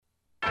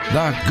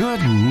The Good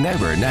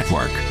Neighbor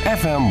Network,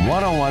 FM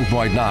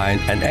 101.9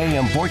 and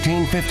AM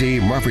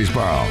 1450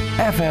 Murfreesboro,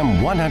 FM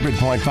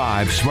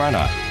 100.5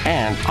 Smyrna,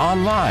 and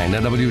online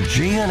at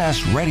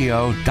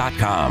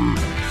WGNSradio.com.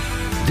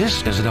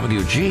 This is the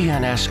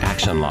WGNS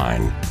Action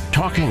Line,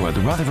 talking with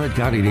Rutherford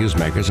County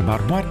newsmakers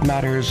about what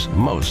matters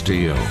most to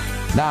you.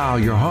 Now,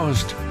 your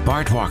host,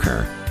 Bart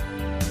Walker.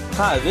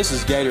 Hi, this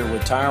is Gator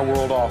with Tire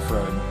World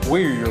Off-Road.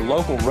 We're your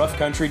local rough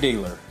country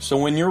dealer. So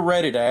when you're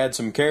ready to add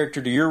some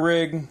character to your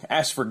rig,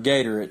 ask for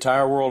Gator at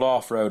Tire World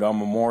Off-Road on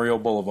Memorial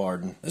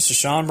Boulevard. This is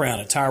Sean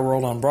Brown at Tire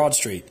World on Broad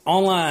Street.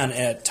 Online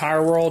at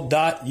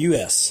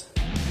tireworld.us.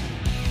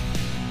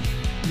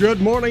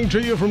 Good morning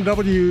to you from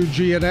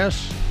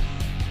WGNS.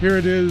 Here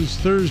it is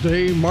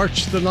Thursday,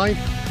 March the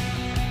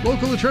 9th.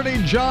 Local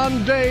attorney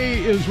John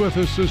Day is with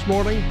us this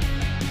morning.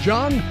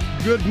 John,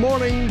 good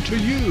morning to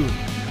you.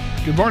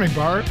 Good morning,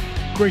 Bart.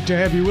 Great to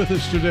have you with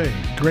us today.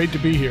 Great to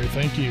be here.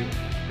 Thank you.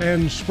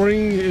 And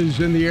spring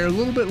is in the air. A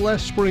little bit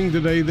less spring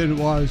today than it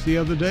was the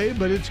other day,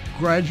 but it's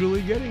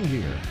gradually getting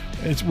here.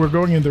 We're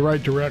going in the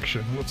right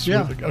direction with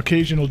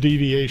occasional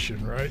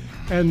deviation, right?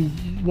 And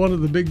one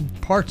of the big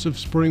parts of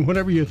spring,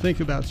 whenever you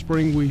think about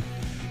spring, we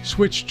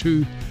switch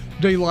to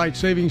daylight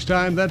savings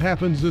time. That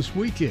happens this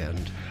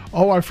weekend.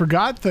 Oh, I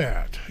forgot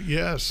that.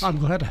 Yes. I'm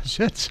glad I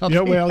said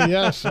something. Yeah, well,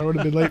 yes. I would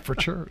have been late for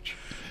church.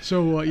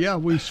 So,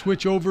 we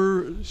switch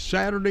over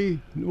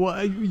Saturday.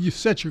 Well, you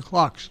set your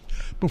clocks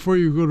before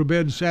you go to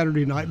bed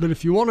Saturday night. But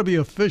if you want to be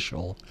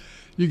official,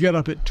 you get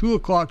up at 2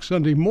 o'clock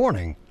Sunday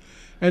morning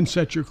and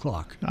set your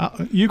clock.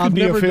 You can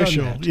be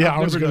official. Yeah, I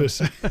was going to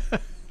say.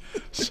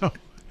 So,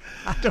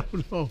 I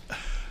don't know.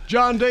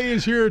 John Day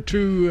is here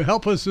to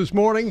help us this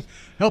morning,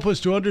 help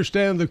us to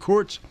understand the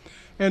courts.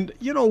 And,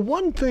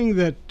 one thing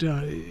that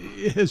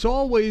has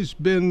always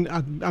been,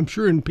 I'm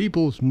sure, in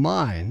people's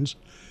minds,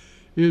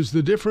 is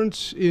the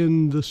difference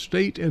in the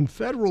state and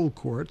federal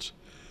courts.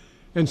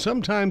 And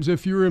sometimes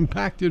if you're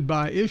impacted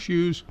by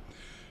issues,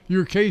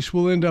 your case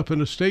will end up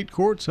in a state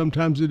court.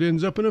 Sometimes it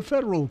ends up in a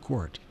federal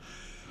court.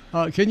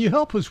 Can you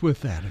help us with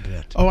that a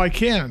bit? Oh, I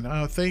can.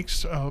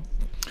 Thanks. I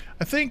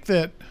think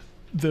that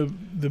the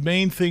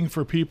main thing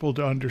for people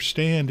to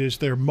understand is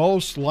they're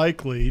most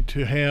likely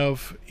to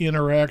have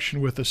interaction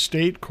with a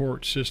state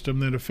court system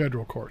than a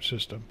federal court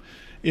system.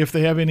 If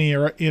they have any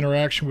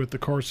interaction with the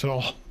courts at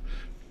all.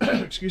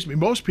 Excuse me,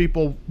 most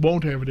people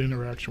won't have an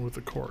interaction with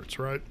the courts,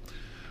 right?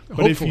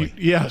 But hopefully.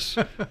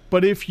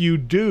 But if you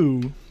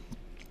do,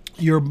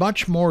 you're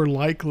much more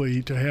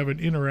likely to have an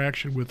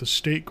interaction with the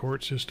state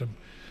court system.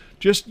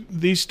 Just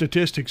these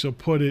statistics will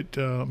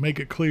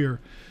make it clear.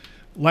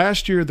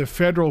 Last year, the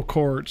federal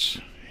courts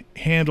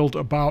handled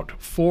about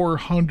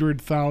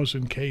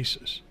 400,000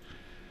 cases.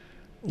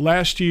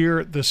 Last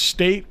year, the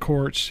state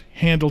courts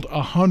handled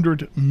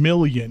 100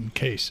 million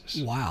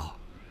cases. Wow.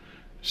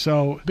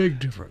 So big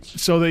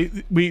difference. So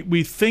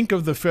we think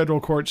of the federal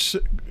court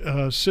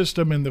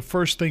system, and the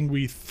first thing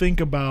we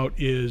think about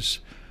is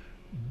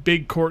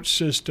big court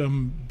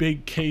system,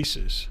 big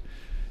cases.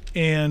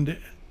 And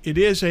it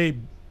is a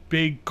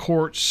big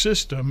court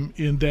system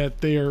in that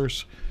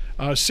there's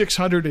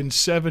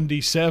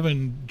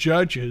 677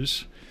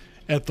 judges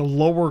at the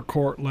lower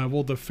court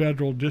level, the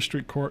federal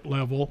district court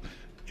level,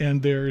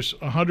 and there's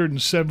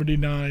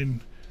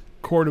 179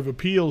 Court of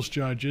Appeals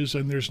judges,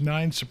 and there's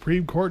 9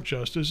 Supreme Court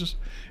justices,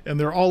 and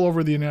they're all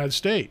over the United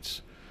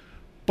States.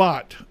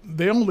 But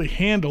they only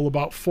handle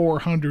about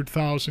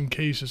 400,000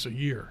 cases a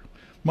year,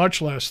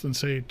 much less than,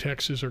 say,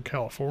 Texas or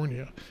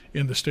California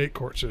in the state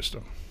court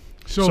system.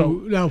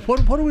 So now,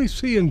 what do we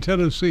see in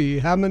Tennessee?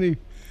 How many?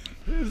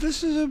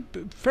 This is a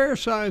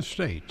fair-sized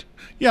state.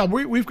 Yeah,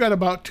 we've got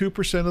about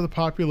 2% of the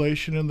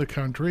population in the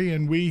country,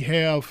 and we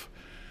have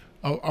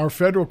our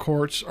federal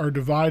courts are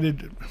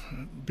divided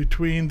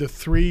between the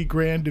 3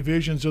 grand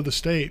divisions of the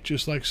state,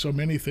 just like so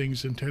many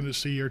things in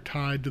Tennessee are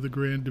tied to the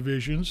grand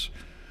divisions.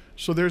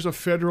 So there's a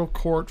federal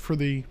court for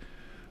the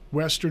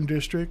Western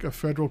District, a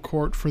federal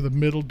court for the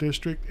Middle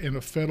District, and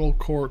a federal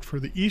court for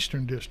the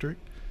Eastern District.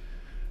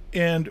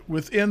 And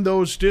within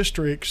those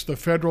districts, the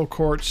federal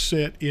courts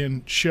sit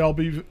in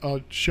Shelby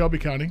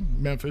County,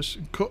 Memphis,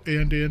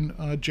 and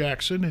in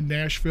Jackson. In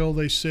Nashville,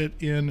 they sit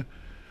in,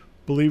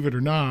 believe it or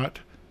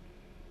not,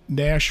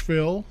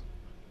 Nashville,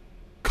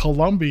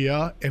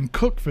 Columbia, and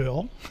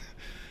Cookeville.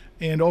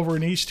 And over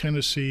in East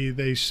Tennessee,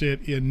 they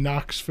sit in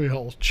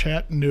Knoxville,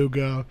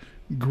 Chattanooga,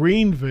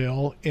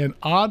 Greenville, and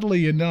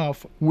oddly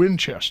enough,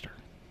 Winchester.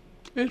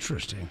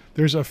 Interesting.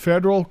 There's a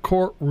federal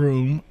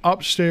courtroom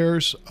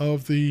upstairs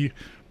of the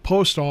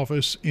post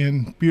office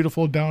in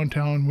beautiful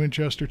downtown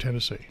Winchester,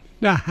 Tennessee.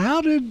 Now,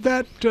 how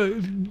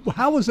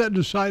was that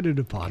decided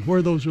upon,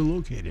 where those are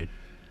located?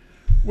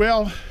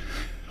 Well,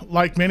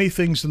 like many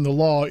things in the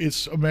law,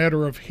 it's a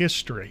matter of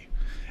history.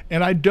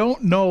 And I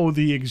don't know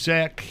the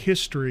exact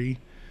history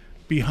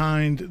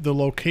behind the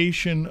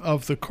location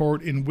of the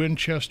court in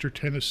Winchester,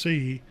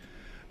 Tennessee,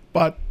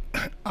 but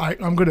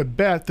I'm going to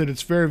bet that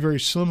it's very, very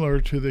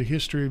similar to the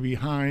history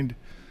behind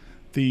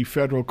the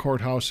federal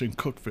courthouse in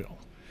Cookeville.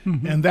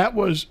 Mm-hmm. And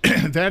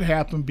that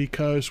happened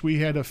because we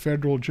had a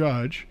federal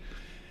judge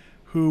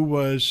who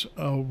was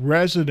a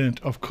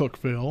resident of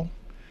Cookeville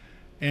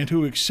and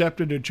who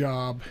accepted a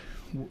job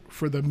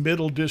for the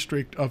Middle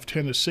District of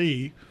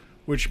Tennessee,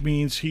 which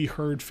means he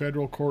heard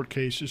federal court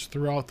cases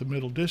throughout the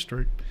Middle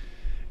District.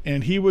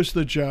 And he was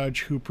the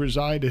judge who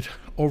presided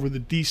over the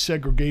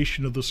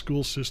desegregation of the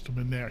school system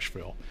in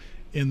Nashville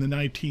in the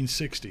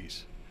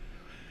 1960s.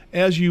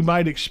 As you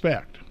might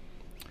expect,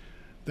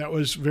 that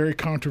was a very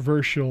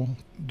controversial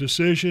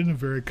decision, a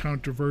very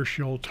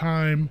controversial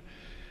time,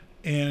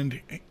 and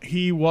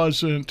he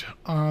wasn't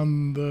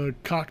on the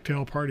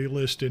cocktail party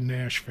list in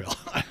Nashville.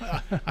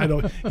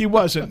 He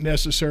wasn't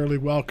necessarily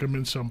welcome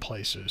in some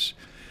places.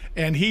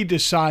 And he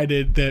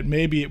decided that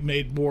maybe it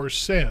made more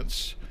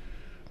sense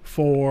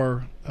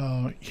for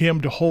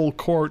him to hold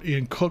court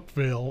in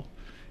Cookeville,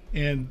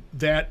 and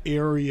that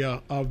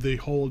area of the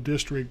whole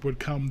district would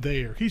come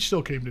there. He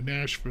still came to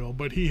Nashville,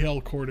 but he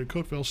held court in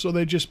Cookeville, so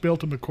they just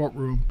built him a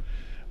courtroom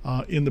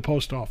in the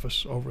post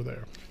office over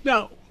there.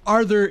 Now,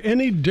 are there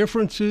any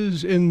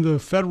differences in the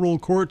federal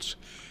courts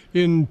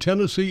in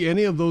Tennessee,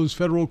 any of those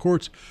federal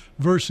courts,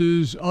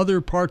 versus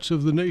other parts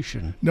of the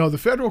nation? No, the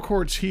federal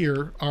courts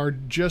here are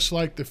just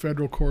like the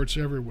federal courts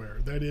everywhere.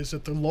 That is,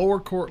 at the lower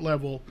court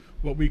level,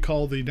 what we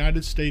call the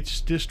United States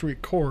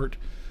District Court,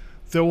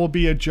 there will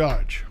be a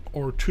judge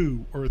or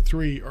two or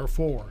three or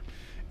four.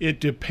 It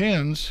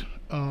depends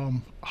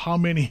how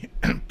many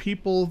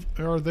people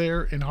are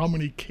there and how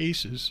many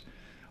cases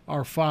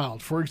are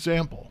filed. For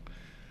example,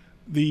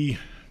 the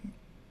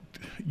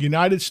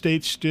United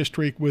States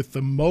District with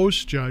the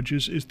most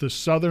judges is the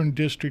Southern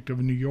District of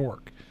New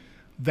York.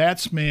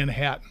 That's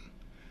Manhattan.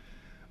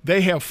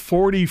 They have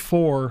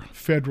 44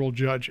 federal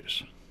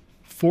judges.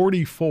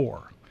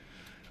 44.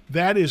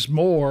 That is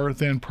more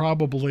than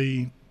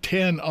probably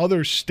 10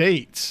 other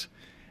states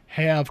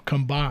have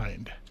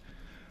combined.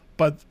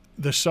 But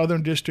the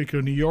Southern District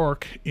of New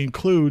York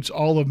includes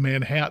all of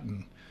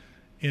Manhattan.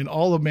 And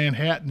all of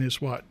Manhattan is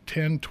what,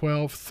 10,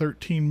 12,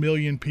 13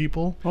 million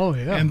people? Oh,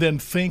 yeah. And then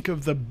think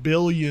of the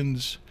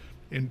billions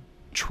and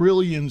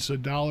trillions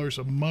of dollars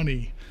of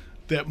money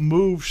that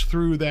moves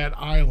through that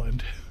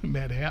island,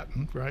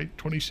 Manhattan, right,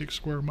 26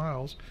 square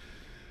miles,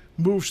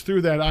 moves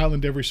through that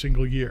island every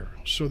single year.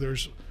 So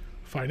there's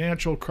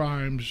financial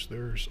crimes,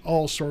 there's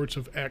all sorts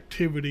of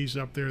activities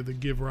up there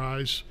that give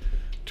rise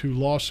to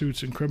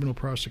lawsuits and criminal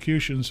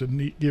prosecutions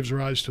and gives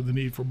rise to the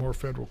need for more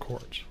federal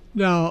courts.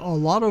 Now, a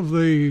lot of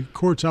the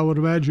courts, I would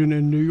imagine,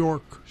 in New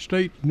York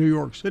State, New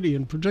York City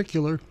in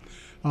particular,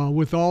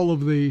 with all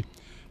of the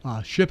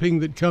shipping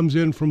that comes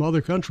in from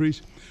other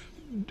countries,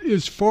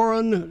 is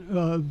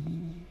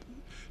foreign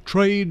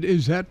trade,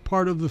 is that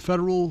part of the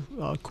federal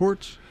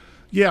courts?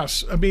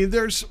 Yes. I mean,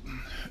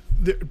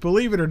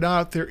 believe it or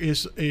not,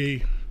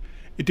 it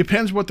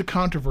depends what the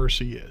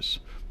controversy is.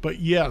 But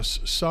yes,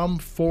 some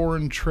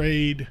foreign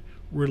trade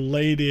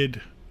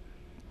related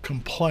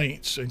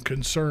complaints and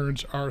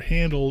concerns are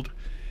handled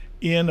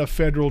in a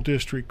federal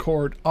district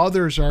court.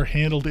 Others are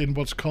handled in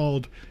what's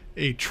called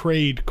a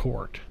trade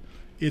court.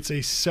 It's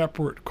a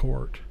separate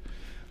court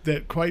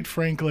that, quite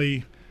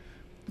frankly,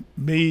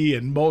 me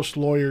and most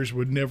lawyers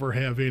would never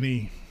have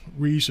any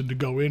reason to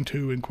go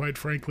into, and quite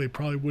frankly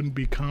probably wouldn't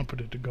be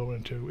competent to go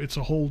into. It's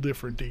a whole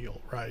different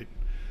deal, right?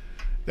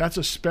 That's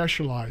a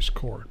specialized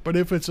court. But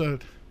if it's a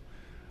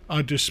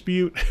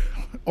dispute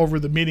over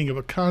the meaning of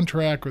a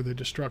contract or the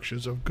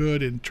destructions of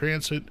good in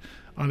transit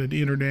on an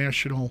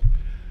international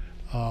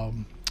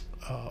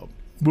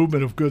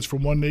movement of goods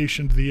from one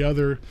nation to the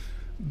other,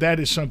 that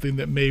is something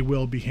that may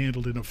well be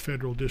handled in a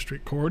federal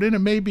district court. And it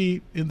may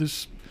be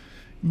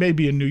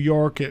maybe in New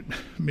York, it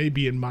may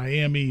be in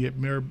Miami, it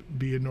may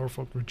be in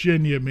Norfolk,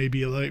 Virginia,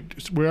 maybe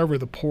wherever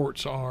the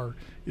ports are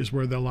is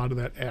where a lot of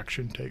that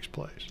action takes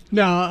place.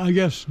 Now, I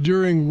guess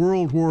during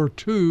World War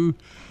II,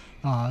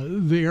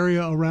 the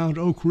area around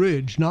Oak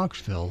Ridge,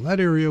 Knoxville, that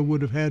area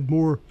would have had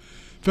more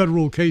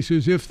federal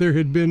cases if there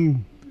had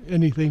been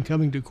anything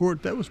coming to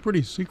court. That was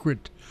pretty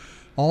secret,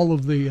 all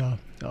of the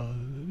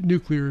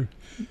nuclear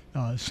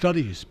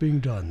studies being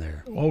done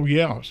there. Oh,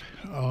 yes.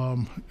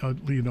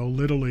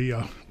 Literally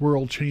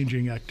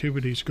world-changing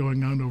activities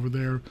going on over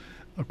there.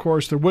 Of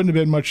course, there wouldn't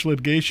have been much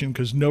litigation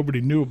because nobody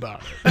knew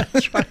about it.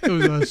 That's right. It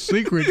was a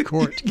secret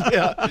court.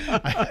 Yeah.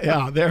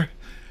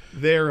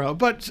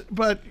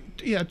 But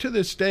yeah, to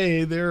this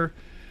day,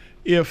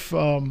 if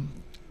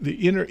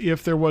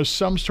there was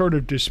some sort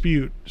of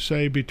dispute,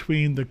 say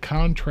between the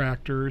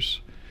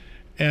contractors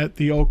at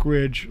the Oak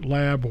Ridge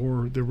lab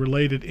or the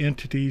related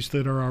entities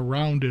that are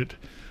around it,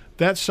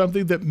 that's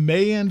something that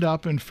may end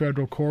up in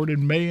federal court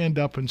and may end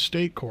up in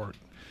state court.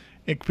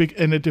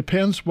 And it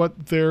depends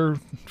what they're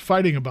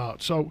fighting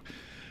about. So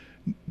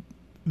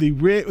the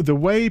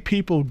way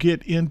people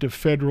get into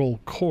federal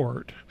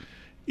court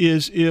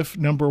is if,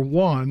 number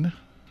one,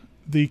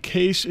 the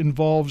case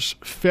involves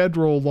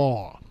federal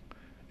law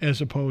as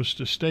opposed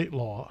to state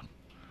law,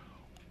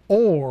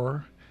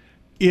 or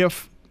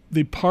if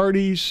the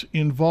parties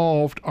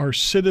involved are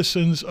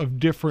citizens of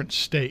different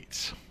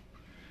states.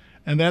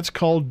 And that's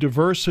called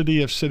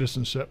diversity of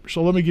citizenship.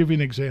 So let me give you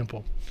an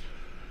example.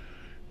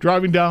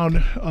 driving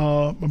down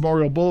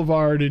Memorial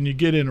Boulevard and you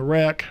get in a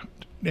wreck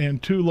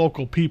and two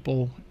local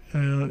people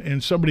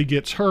and somebody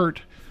gets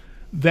hurt,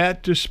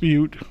 that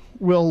dispute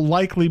will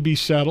likely be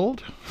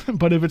settled.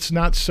 But if it's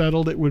not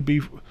settled, it would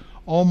be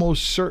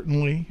almost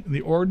certainly, in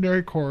the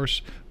ordinary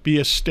course, be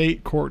a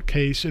state court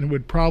case, and it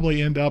would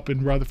probably end up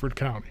in Rutherford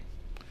County.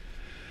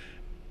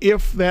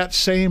 If that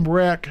same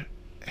wreck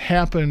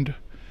happened,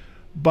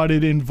 but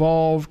it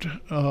involved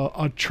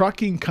a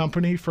trucking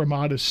company from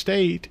out of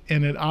state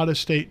and an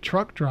out-of-state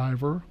truck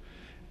driver,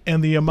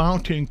 and the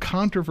amount in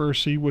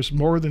controversy was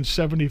more than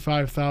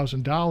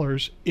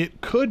 $75,000, it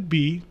could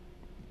be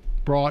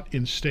brought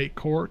in state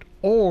court,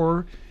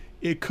 or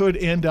it could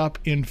end up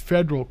in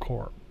federal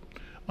court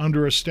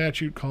under a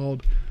statute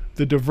called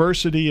the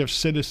Diversity of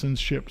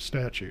Citizenship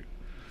Statute.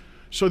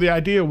 So the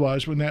idea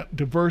was, when that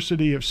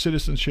Diversity of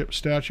Citizenship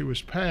Statute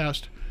was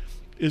passed,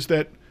 is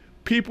that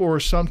people were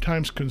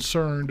sometimes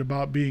concerned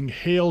about being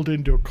hailed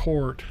into a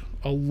court,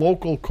 a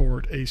local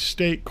court, a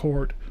state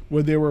court,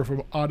 when they were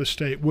from out of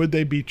state. Would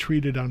they be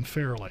treated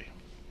unfairly?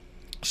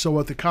 So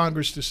what the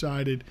Congress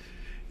decided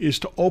is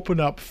to open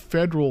up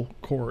federal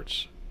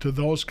courts to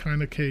those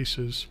kind of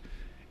cases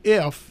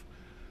if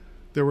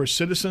there were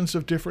citizens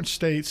of different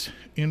states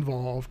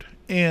involved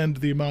and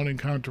the amount in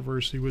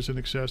controversy was in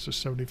excess of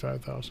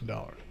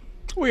 $75,000.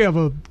 We have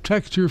a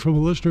text here from a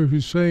listener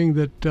who's saying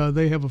that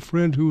they have a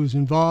friend who was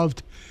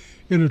involved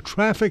in a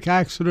traffic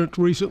accident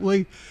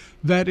recently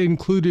that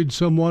included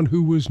someone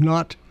who was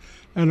not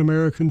an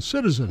American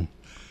citizen.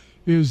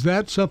 Is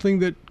that something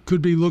that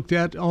could be looked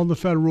at on the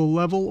federal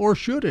level, or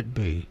should it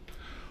be?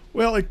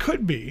 Well, it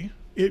could be.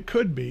 It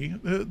could be.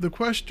 The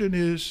question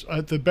is,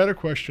 the better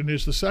question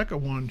is the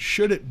second one,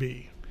 should it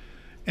be?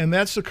 And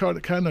that's the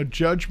kind of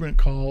judgment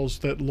calls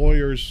that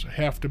lawyers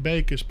have to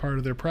make as part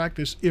of their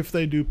practice if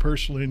they do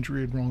personal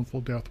injury and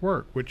wrongful death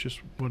work, which is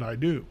what I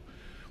do.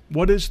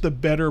 What is the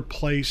better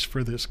place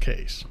for this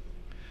case?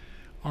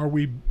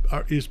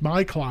 Is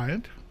my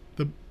client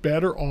the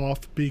better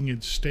off being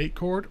in state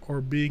court or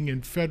being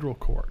in federal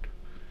court?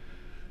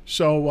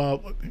 So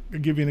I'll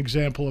give you an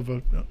example of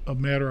a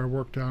matter I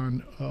worked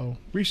on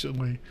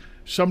recently.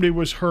 Somebody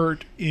was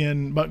hurt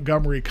in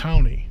Montgomery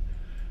County.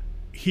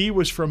 He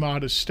was from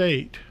out of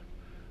state.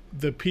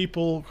 The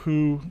people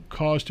who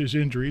caused his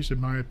injuries, in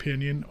my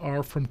opinion,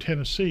 are from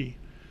Tennessee.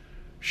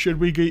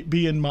 Should we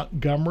be in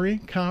Montgomery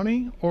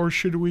County, or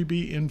should we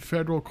be in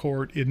federal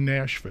court in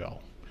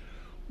Nashville?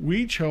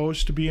 We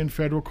chose to be in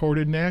federal court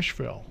in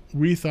Nashville.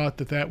 We thought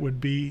that would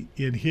be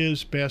in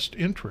his best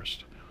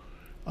interest.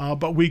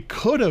 But we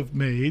could have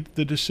made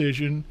the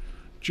decision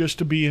just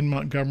to be in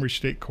Montgomery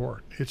State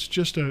Court. It's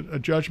just a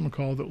judgment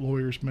call that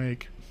lawyers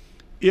make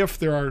if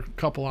there are a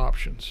couple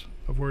options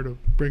of where to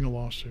bring a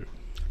lawsuit.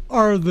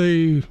 Are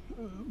the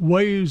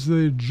ways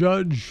the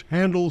judge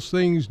handles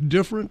things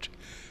different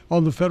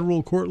on the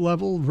federal court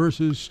level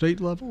versus state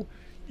level?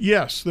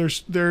 Yes,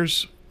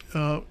 there's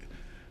a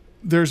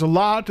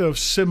lot of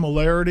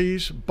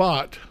similarities,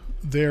 but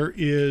there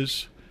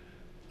is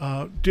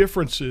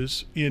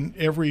differences in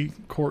every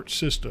court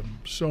system.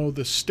 So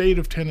the state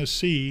of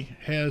Tennessee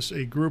has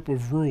a group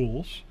of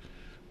rules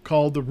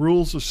called the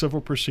Rules of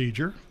Civil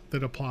Procedure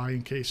that apply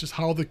in cases,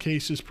 how the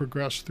cases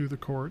progress through the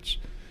courts,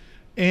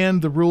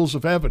 and the Rules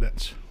of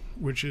Evidence,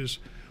 which is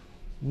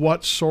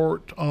what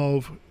sort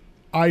of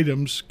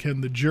items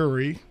can the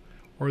jury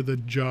or the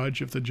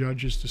judge, if the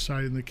judge is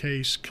deciding the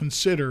case,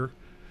 consider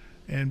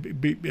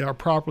and are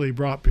properly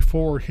brought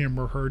before him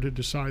or her to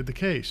decide the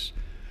case.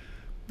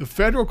 The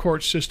federal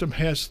court system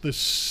has the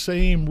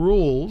same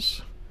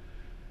rules,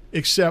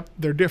 except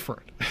they're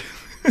different.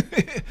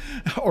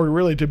 Or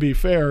really, to be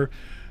fair,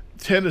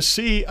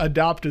 Tennessee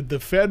adopted the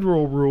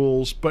federal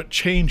rules but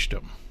changed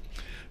them.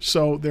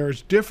 So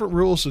there's different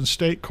rules in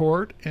state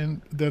court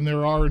than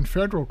there are in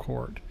federal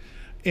court.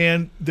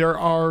 And there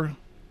are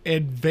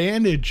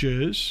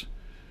advantages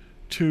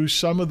to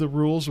some of the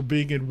rules of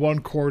being in one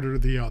court or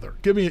the other.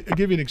 I'll give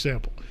you an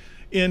example.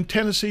 In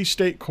Tennessee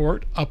state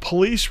court, a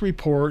police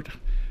report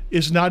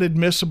is not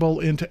admissible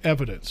into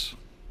evidence.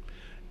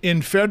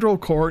 In federal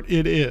court,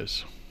 it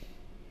is.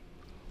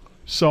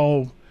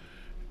 So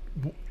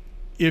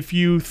if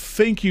you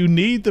think you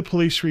need the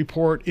police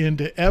report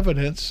into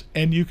evidence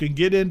and you can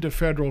get into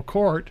federal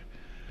court,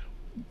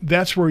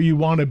 that's where you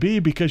want to be,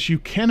 because you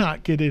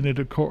cannot get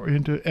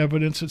into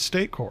evidence at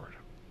state court.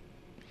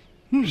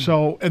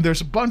 So, and there's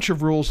a bunch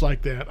of rules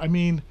like that. I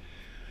mean,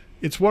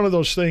 it's one of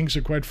those things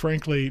that, quite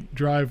frankly,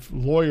 drive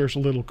lawyers a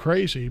little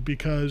crazy,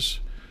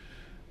 because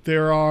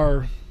there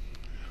are,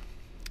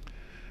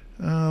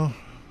 I'm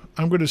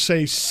going to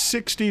say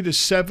 60 to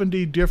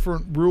 70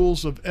 different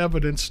rules of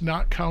evidence,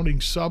 not counting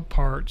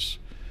subparts,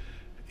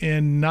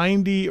 and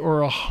 90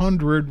 or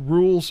 100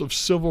 rules of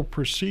civil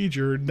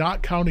procedure,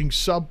 not counting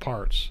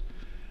subparts.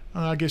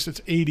 I guess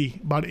it's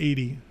about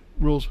 80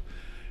 rules.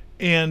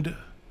 And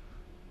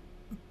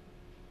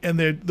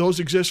those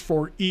exist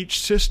for each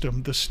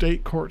system, the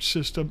state court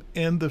system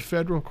and the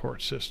federal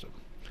court system.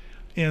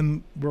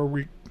 And where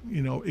we,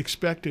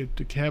 expected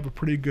to have a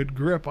pretty good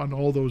grip on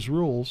all those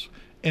rules.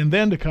 And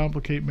then, to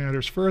complicate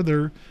matters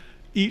further,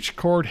 each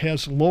court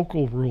has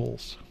local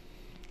rules.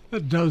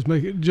 That does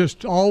make it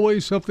just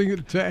always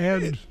something to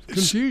add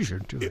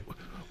confusion to it.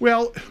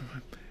 Well,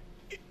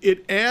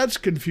 it adds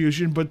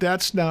confusion, but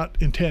that's not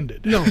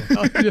intended. No.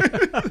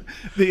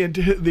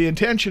 The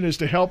intention is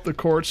to help the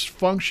courts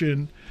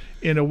function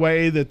in a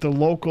way that the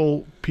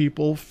local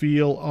people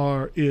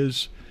feel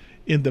is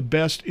in the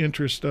best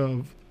interest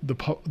of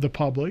the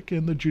public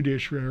and the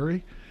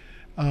judiciary.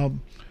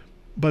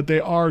 But they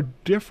are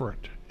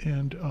different.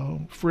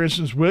 And for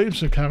instance,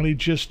 Williamson County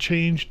just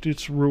changed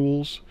its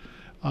rules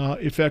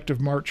effective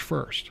March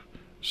 1st.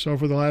 So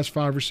for the last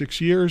 5 or 6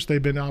 years,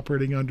 they've been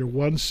operating under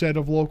one set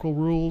of local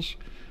rules.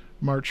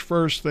 March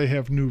 1st, they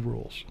have new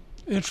rules.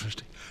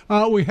 Interesting.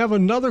 We have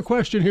another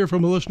question here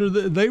from a listener.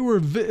 They were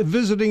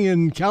visiting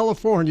in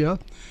California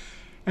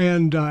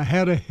and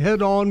had a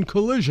head-on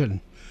collision.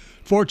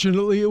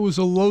 Fortunately, it was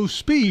a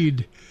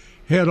low-speed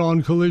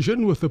head-on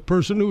collision with a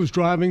person who was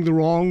driving the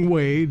wrong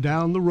way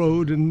down the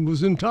road and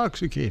was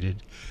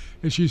intoxicated.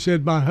 And she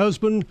said, my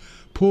husband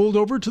pulled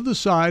over to the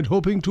side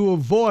hoping to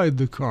avoid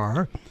the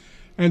car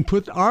and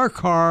put our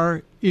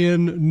car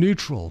in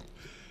neutral.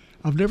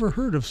 I've never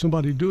heard of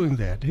somebody doing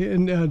that.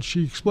 And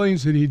she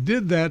explains that he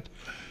did that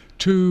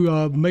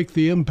to make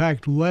the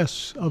impact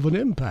less of an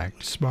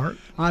impact. Smart.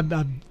 I'll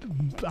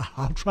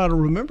try to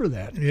remember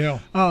that. Yeah.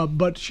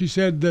 But she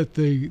said that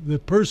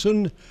the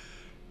person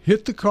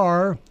hit the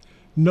car.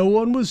 No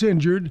one was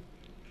injured.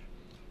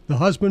 The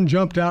husband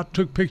jumped out,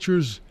 took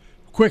pictures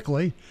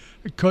quickly,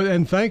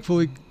 and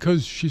thankfully,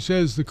 because she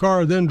says the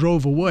car then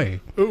drove away.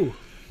 Ooh.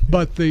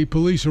 But the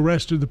police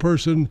arrested the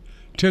person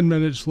 10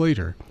 minutes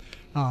later.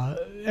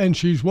 And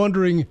she's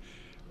wondering,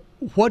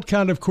 what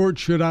kind of court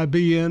should I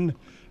be in?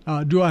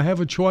 Do I have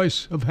a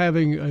choice of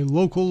having a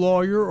local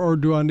lawyer, or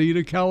do I need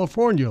a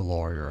California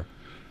lawyer?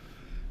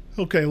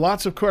 Okay,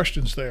 lots of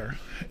questions there.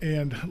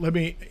 And let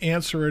me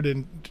answer it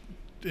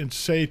and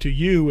say to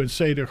you and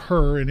say to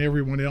her and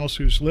everyone else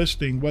who's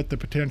listening what the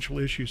potential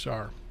issues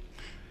are.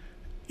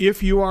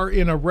 If you are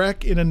in a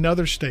wreck in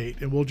another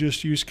state, and we'll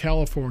just use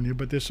California,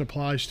 but this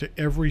applies to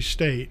every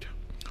state,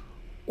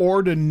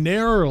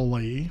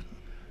 ordinarily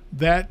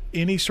that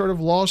any sort of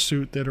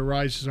lawsuit that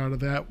arises out of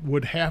that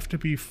would have to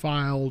be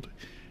filed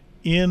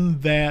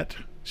in that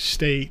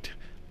state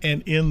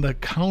and in the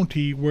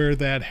county where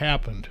that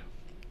happened.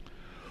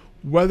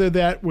 Whether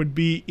that would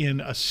be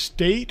in a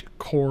state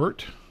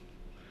court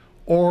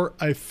or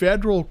a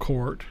federal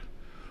court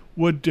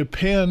would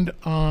depend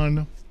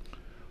on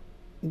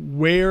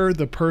where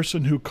the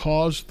person who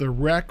caused the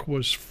wreck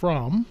was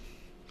from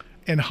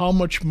and how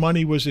much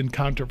money was in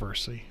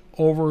controversy,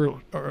 over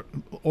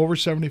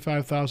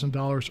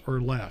 $75,000 or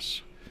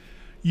less.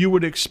 You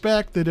would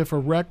expect that if a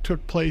wreck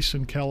took place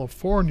in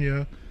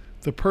California,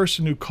 the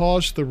person who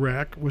caused the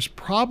wreck was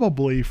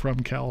probably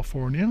from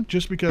California,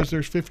 just because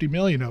there's 50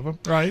 million of them,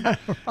 right?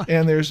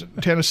 And there's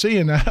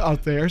Tennessean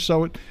out there,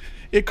 so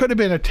it could have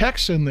been a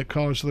Texan that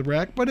caused the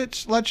wreck, but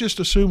let's just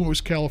assume it was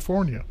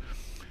California.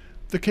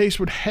 The case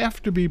would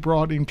have to be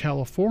brought in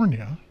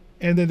California,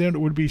 and then it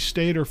would be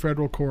state or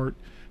federal court,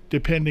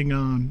 depending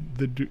on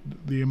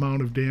the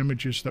amount of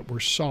damages that were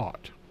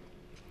sought.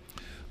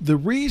 The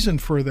reason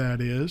for that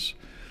is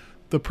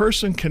the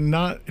person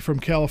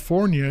from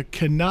California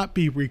cannot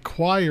be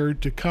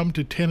required to come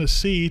to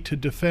Tennessee to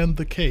defend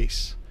the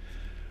case,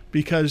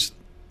 because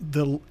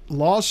the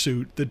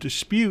lawsuit, the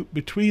dispute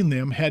between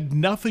them, had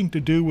nothing to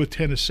do with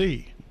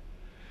Tennessee.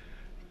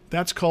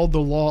 That's called the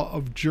law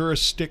of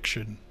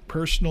jurisdiction,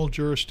 personal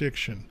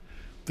jurisdiction,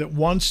 that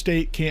one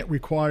state can't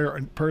require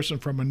a person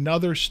from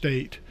another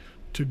state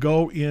to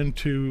go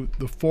into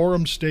the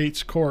forum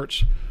state's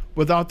courts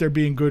without there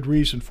being good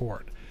reason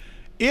for it.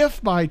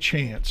 If by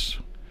chance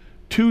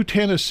 2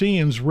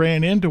 Tennesseans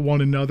ran into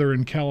one another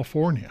in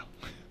California,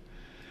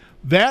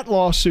 that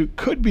lawsuit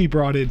could be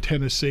brought in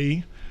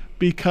Tennessee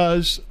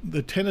because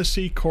the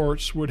Tennessee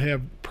courts would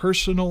have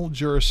personal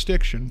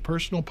jurisdiction,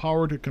 personal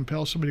power to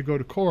compel somebody to go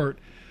to court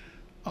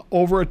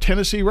over a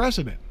Tennessee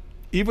resident,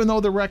 even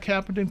though the wreck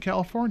happened in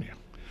California.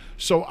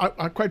 So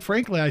I quite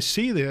frankly, I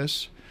see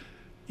this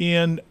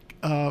in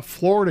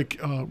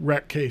Florida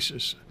wreck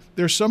cases.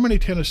 There's so many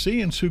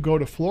Tennesseans who go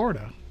to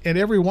Florida, and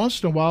every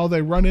once in a while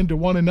they run into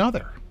one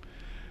another.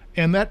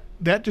 And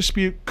that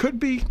dispute could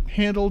be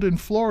handled in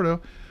Florida,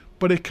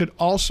 but it could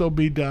also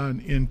be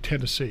done in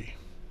Tennessee.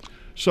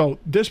 So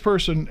this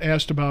person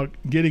asked about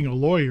getting a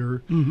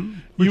lawyer. Mm-hmm.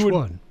 Which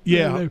one?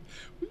 Yeah.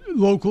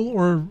 Local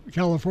or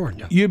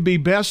California? You'd be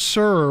best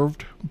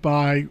served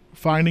by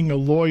finding a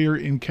lawyer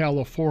in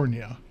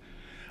California.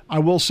 I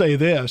will say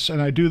this,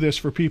 and I do this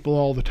for people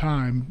all the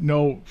time,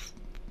 no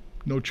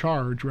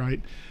charge,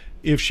 right?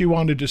 If she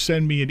wanted to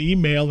send me an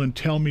email and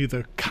tell me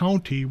the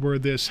county where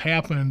this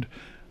happened,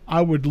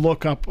 I would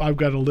look up, I've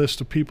got a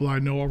list of people I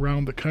know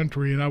around the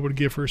country, and I would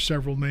give her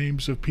several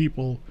names of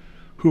people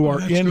who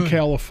are in good.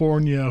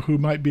 California who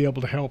might be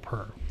able to help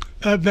her.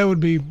 That would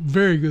be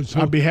very good.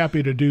 So I'd be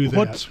happy to do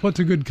that. What's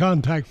a good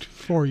contact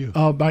for you?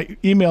 My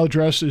email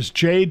address is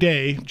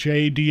jday,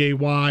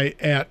 Jday,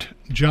 at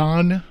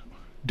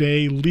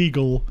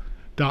johndaylegal.com.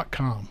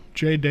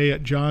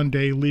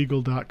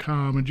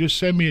 jday@johndaylegal.com, and just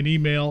send me an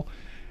email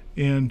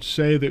and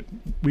say that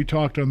we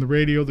talked on the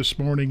radio this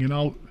morning,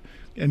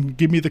 and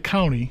give me the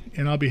county,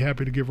 and I'll be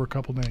happy to give her a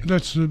couple names.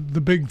 That's the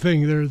big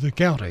thing there, the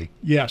county.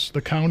 Yes,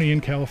 the county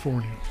in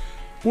California.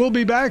 We'll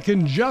be back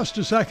in just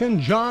a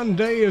second. John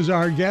Day is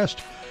our guest.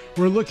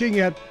 We're looking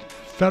at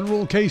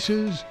federal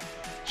cases,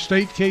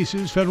 state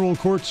cases, federal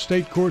courts,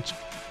 state courts.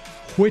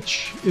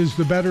 Which is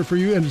the better for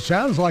you? And it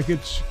sounds like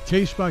it's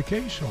case by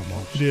case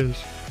almost. It is.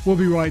 We'll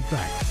be right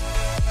back.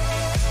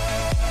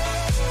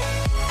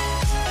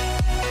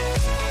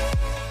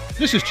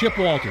 This is Chip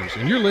Walters,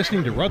 and you're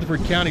listening to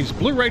Rutherford County's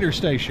Blue Raider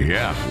station.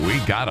 Yeah, we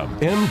got them.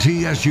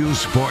 MTSU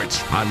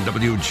Sports on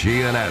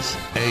WGNS,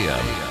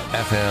 AM,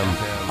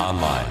 FM,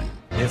 online.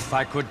 If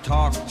I could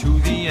talk to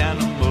the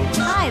animals.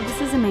 Hi,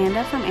 this is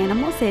Amanda from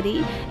Animal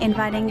City,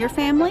 inviting your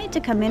family to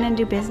come in and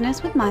do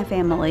business with my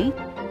family.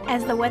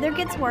 As the weather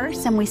gets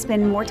worse and we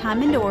spend more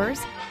time indoors,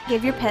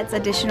 give your pets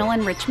additional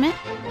enrichment.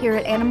 Here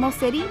at Animal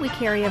City, we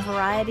carry a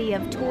variety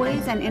of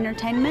toys and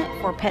entertainment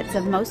for pets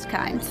of most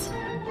kinds.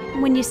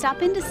 When you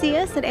stop in to see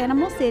us at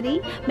Animal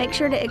City, make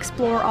sure to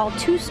explore all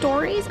 2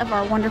 stories of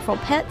our wonderful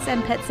pets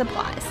and pet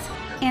supplies.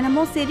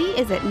 Animal City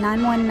is at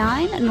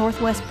 919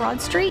 Northwest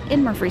Broad Street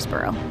in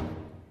Murfreesboro.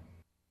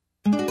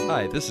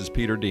 Hi, this is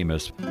Peter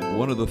Demas.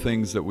 One of the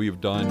things that we've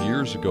done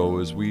years ago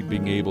is we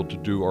being able to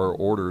do our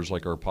orders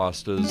like our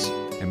pastas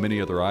and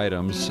many other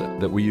items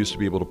that we used to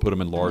be able to put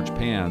them in large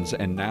pans,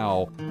 and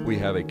now we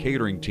have a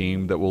catering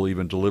team that will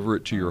even deliver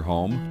it to your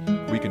home.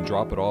 We can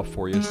drop it off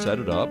for you, set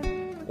it up,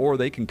 or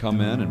they can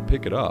come in and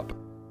pick it up.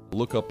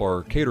 Look up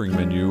our catering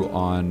menu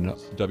on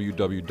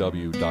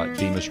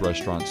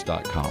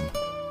www.demasrestaurants.com.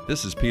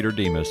 This is Peter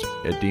Demas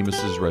at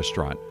Demas's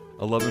Restaurant,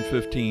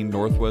 1115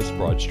 Northwest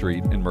Broad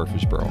Street in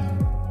Murfreesboro.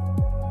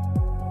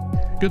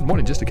 Good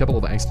morning. Just a couple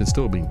of accidents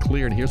still being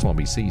cleared. Here's what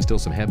we see. Still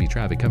some heavy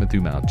traffic coming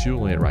through Mount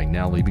Juliet right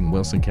now, leaving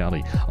Wilson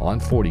County on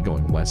 40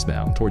 going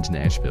westbound towards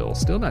Nashville.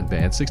 Still not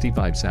bad.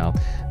 65 south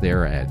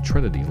there at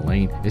Trinity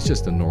Lane. It's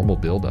just a normal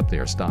build up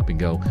there. Stop and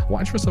go.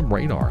 Watch for some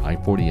radar.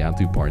 I-40 out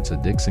through parts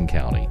of Dixon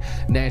County.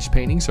 Nash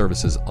Painting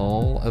services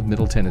all of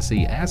Middle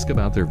Tennessee. Ask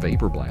about their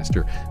vapor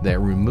blaster that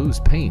removes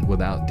paint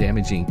without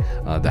damaging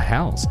the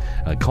house.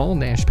 Call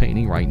Nash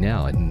Painting right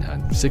now at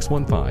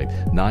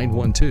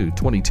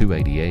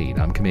 615-912-2288.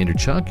 I'm Commander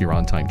Chuck. You're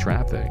on time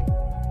traffic.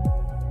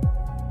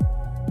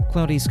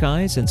 Cloudy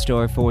skies in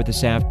store for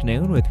this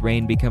afternoon with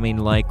rain becoming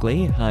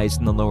likely, highs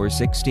in the lower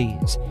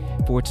 60s.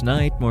 For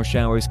tonight, more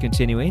showers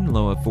continuing,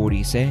 low of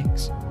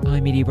 46.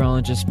 I'm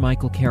meteorologist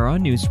Michael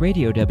Caron, News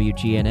Radio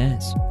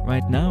WGNS.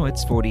 Right now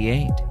it's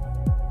 48.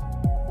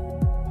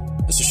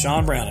 This is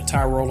Sean Brown at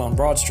Tire World on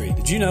Broad Street.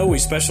 Did you know we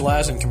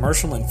specialize in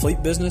commercial and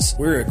fleet business?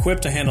 We're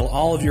equipped to handle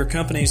all of your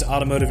company's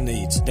automotive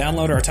needs.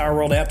 Download our Tire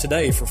World app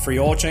today for free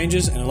oil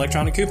changes and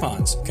electronic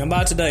coupons. Come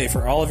by today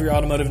for all of your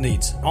automotive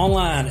needs.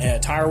 Online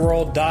at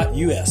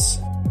tireworld.us.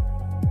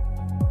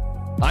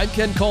 I'm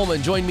Ken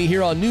Coleman. Join me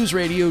here on News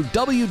Radio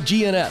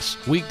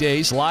WGNS,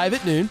 weekdays live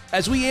at noon,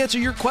 as we answer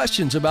your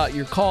questions about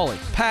your calling,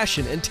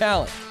 passion, and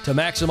talent to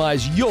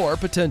maximize your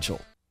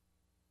potential.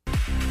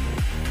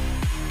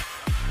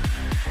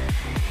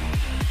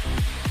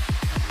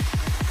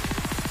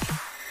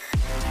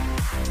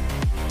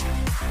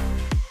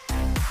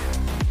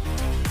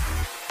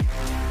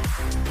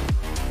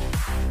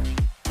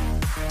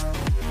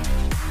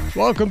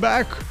 Welcome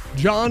back.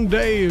 John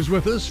Day is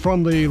with us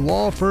from the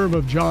law firm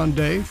of John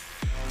Day.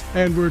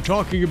 And we're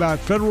talking about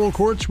federal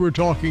courts. We're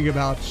talking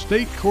about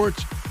state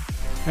courts.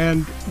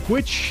 And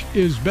which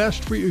is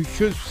best for you?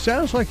 Because it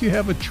sounds like you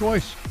have a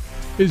choice.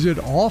 Is it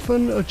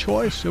often a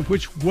choice of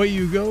which way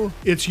you go?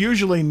 It's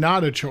usually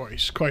not a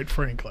choice, quite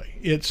frankly.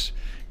 It's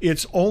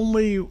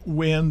only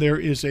when there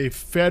is a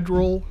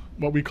federal,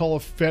 what we call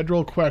a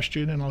federal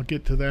question, and I'll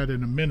get to that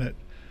in a minute.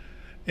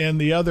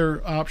 And the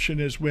other option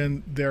is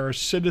when there are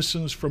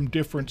citizens from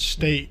different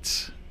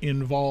states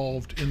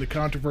involved in the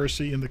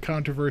controversy, and the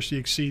controversy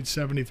exceeds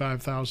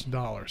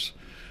 $75,000.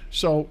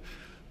 So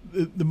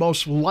the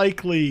most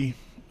likely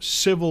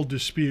civil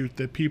dispute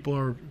that people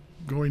are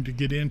going to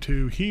get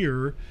into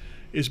here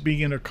is being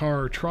in a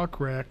car or truck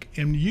wreck,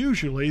 and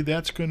usually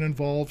that's going to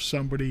involve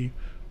somebody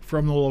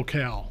from the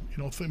locale.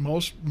 You know,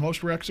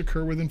 most wrecks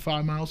occur within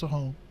 5 miles of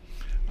home.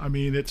 I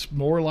mean, it's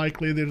more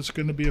likely that it's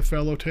going to be a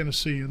fellow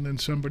Tennessean than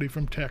somebody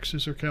from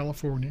Texas or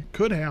California.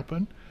 Could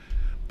happen,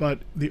 but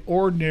the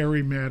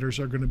ordinary matters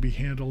are going to be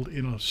handled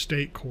in a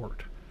state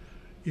court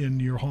in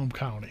your home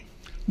county.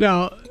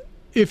 Now,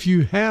 if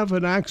you have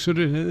an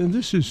accident, and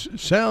this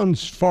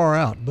sounds far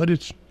out, but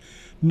it's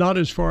not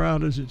as far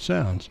out as it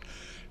sounds.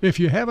 If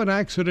you have an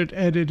accident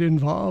and it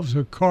involves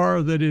a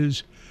car that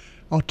is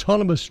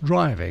autonomous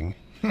driving,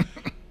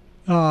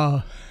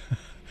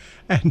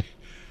 and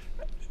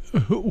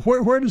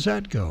where does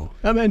that go?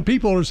 I mean,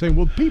 people are saying,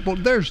 well,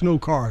 there's no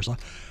cars.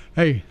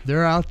 Hey,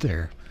 they're out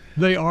there.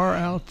 They are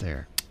out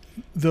there.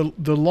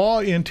 The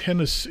law in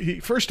Tennessee,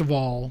 first of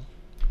all,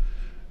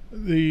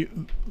 The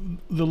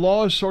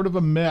law is sort of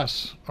a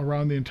mess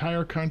around the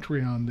entire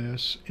country on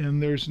this,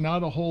 and there's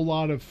not a whole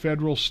lot of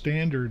federal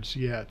standards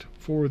yet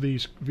for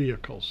these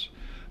vehicles.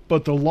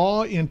 But the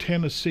law in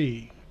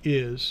Tennessee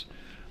is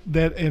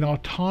that an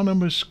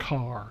autonomous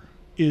car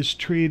is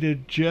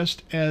treated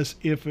just as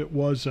if it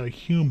was a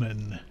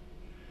human.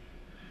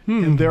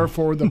 And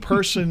therefore, the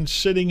person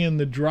sitting in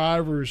the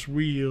driver's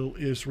wheel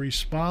is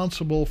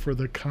responsible for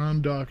the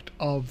conduct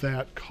of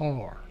that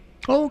car.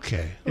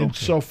 Okay.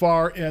 So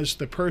far as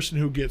the person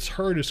who gets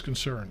hurt is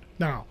concerned.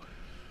 Now,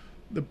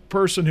 the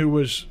person who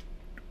was,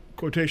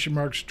 quotation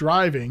marks,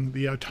 driving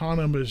the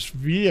autonomous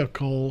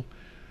vehicle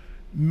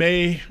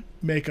may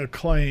make a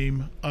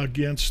claim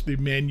against the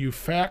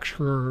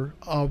manufacturer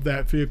of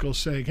that vehicle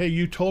saying, hey,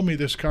 you told me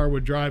this car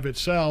would drive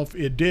itself.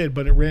 It did,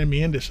 but it ran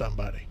me into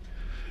somebody.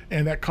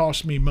 And that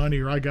cost me money,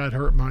 or I got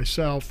hurt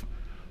myself.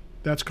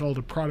 That's called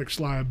a products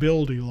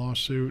liability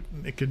lawsuit.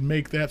 It can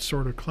make that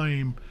sort of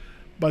claim.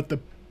 But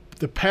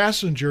the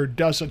passenger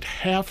doesn't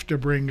have to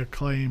bring a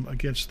claim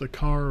against the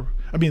car.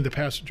 I mean, the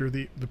passenger,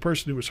 the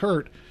person who was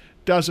hurt,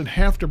 doesn't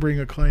have to bring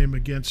a claim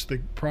against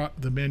the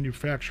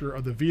manufacturer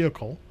of the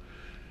vehicle.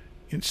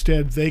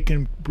 Instead, they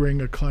can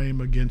bring a claim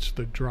against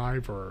the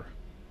driver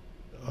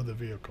of the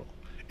vehicle.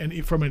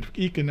 And from an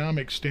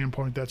economic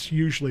standpoint, that's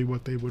usually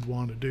what they would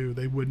want to do.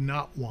 They would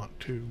not want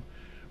to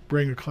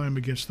bring a claim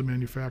against the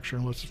manufacturer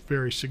unless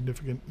very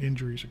significant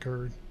injuries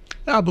occurred.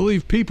 I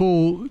believe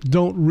people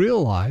don't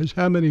realize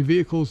how many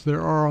vehicles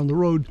there are on the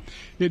road.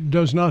 It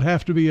does not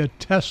have to be a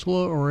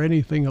Tesla or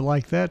anything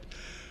like that.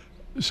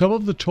 Some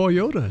of the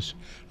Toyotas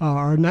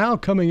are now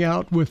coming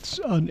out with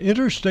an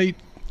interstate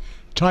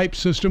type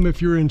system. If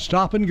you're in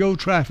stop and go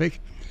traffic,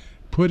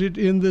 put it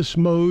in this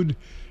mode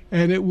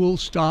and it will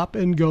stop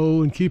and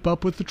go and keep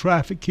up with the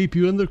traffic, keep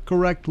you in the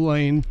correct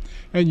lane,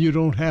 and you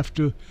don't have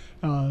to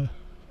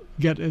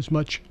get as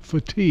much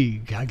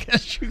fatigue, I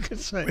guess you could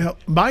say. Well,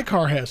 my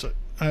car has it.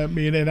 I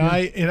mean,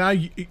 I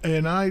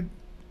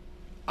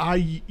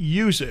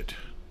use it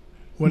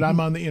when I'm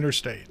on the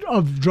interstate.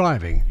 Of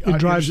driving. It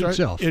drives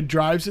itself. It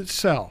drives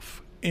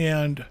itself.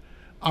 And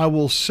I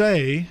will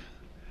say,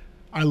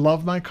 I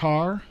love my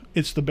car.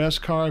 It's the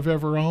best car I've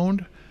ever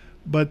owned.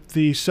 But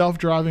the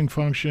self-driving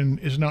function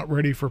is not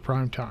ready for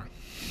prime time.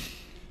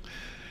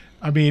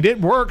 I mean,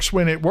 it works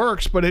when it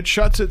works, but it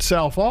shuts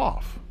itself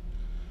off.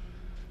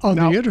 On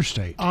the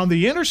interstate. On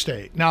the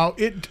interstate. Now,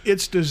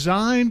 it's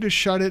designed to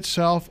shut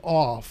itself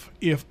off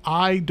if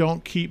I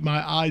don't keep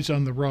my eyes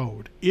on the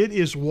road. It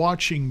is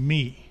watching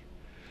me.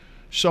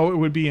 So it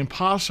would be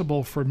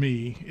impossible for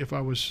me, if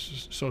I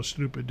was so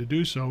stupid to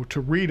do so,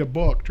 to read a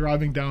book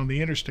driving down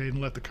the interstate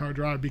and let the car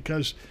drive,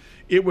 because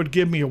it would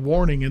give me a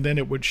warning and then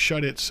it would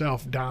shut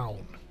itself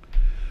down.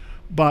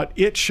 But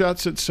it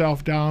shuts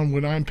itself down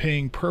when I'm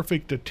paying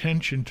perfect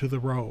attention to the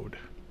road.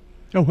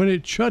 And when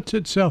it shuts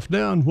itself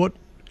down, what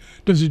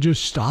does it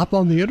just stop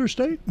on the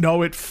interstate?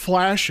 No, it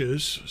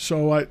flashes.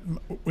 So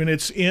when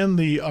it's in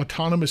the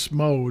autonomous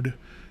mode,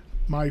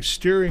 my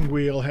steering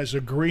wheel has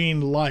a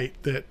green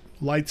light that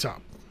lights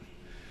up.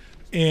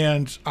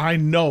 And I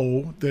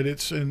know that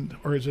it's in,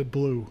 or is it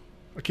blue?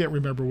 I can't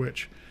remember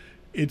which.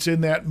 It's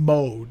in that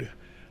mode.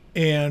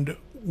 And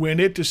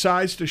when it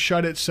decides to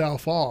shut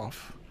itself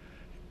off,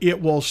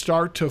 it will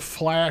start to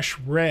flash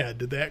red.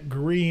 That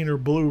green or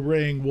blue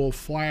ring will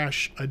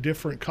flash a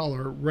different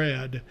color,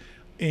 red,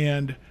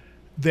 and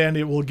then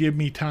it will give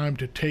me time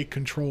to take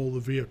control of the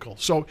vehicle.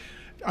 So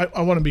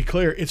I want to be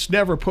clear, it's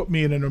never put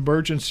me in an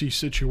emergency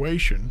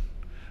situation,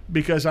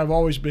 because I've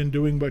always been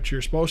doing what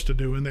you're supposed to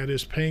do, and that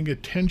is paying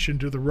attention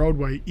to the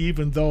roadway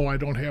even though I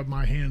don't have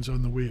my hands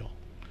on the wheel.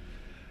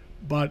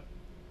 But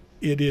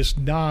it is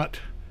not...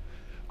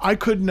 I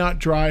could not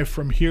drive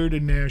from here to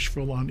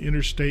Nashville on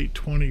Interstate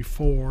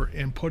 24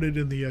 and put it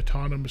in the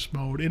autonomous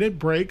mode. And it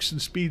brakes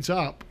and speeds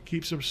up,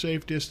 keeps a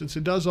safe distance,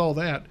 it does all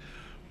that.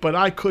 But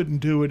I couldn't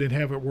do it and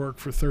have it work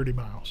for 30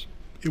 miles.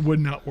 It would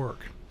not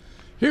work.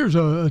 Here's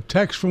a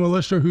text from a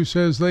listener who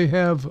says they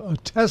have a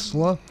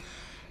Tesla,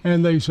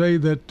 and they say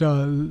that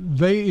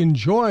they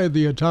enjoy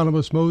the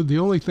autonomous mode. The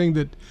only thing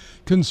that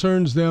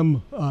concerns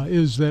them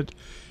is that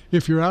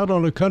if you're out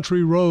on a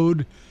country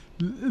road,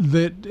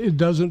 that it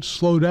doesn't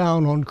slow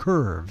down on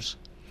curves.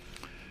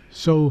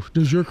 So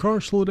does your car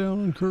slow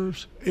down on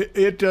curves?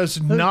 It does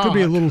not. That could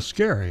be a little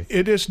scary.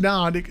 It is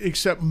not,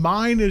 except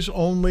mine is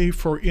only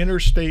for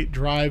interstate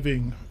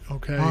driving,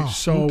 okay?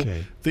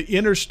 The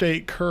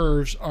interstate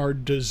curves are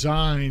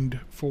designed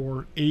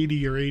for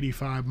 80 or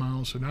 85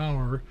 miles an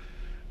hour.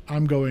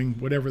 I'm going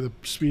whatever the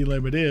speed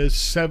limit is,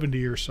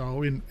 70 or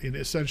so, in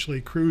essentially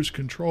cruise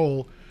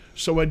control.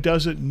 So it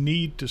doesn't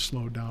need to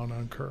slow down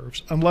on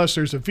curves unless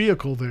there's a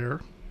vehicle there,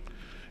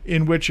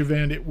 in which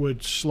event it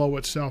would slow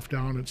itself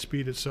down and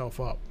speed itself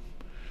up.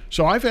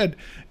 So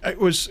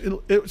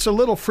it's a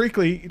little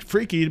freaky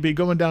to be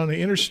going down the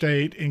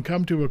interstate and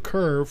come to a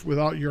curve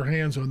without your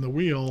hands on the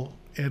wheel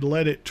and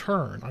let it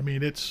turn. I mean,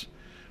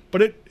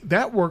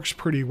 that works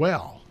pretty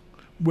well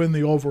when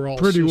the overall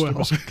system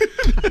is.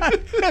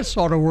 That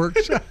sort of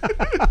works.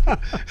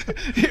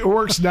 It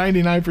works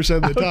 99%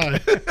 of the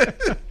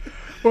time.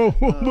 Well,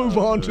 we'll move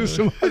on to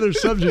some other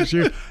subjects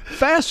here.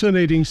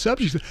 Fascinating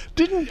subjects.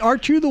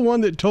 Aren't you the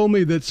one that told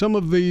me that some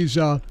of these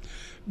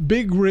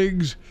big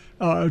rigs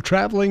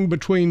traveling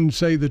between,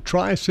 say, the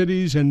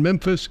Tri-Cities and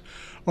Memphis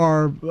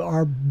are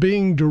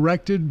being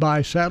directed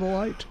by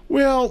satellite?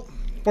 Well,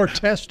 or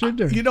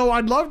tested? Or?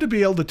 I'd love to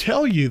be able to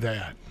tell you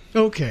that.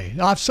 Okay.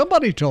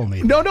 Somebody told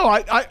me. No,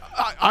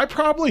 I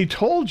probably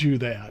told you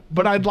that,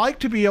 but I'd like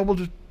to be able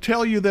to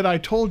tell you that I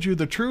told you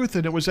the truth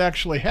and it was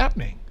actually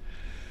happening.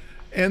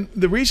 And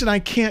the reason I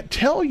can't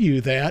tell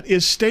you that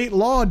is state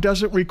law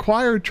doesn't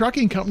require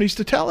trucking companies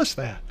to tell us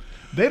that.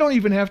 They don't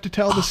even have to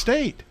tell the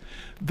state.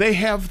 They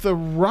have the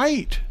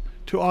right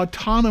to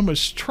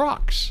autonomous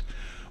trucks,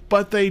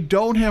 but they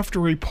don't have to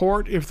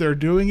report if they're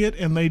doing it,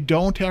 and they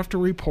don't have to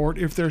report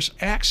if there's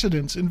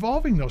accidents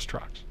involving those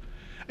trucks.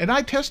 And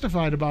I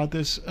testified about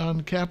this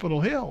on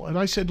Capitol Hill, and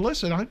I said,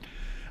 listen,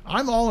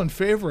 I'm all in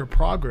favor of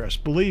progress,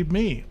 believe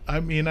me.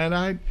 I mean,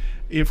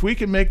 if we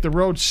can make the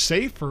roads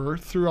safer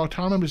through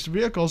autonomous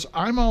vehicles,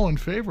 I'm all in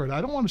favor of it.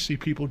 I don't want to see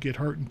people get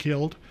hurt and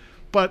killed,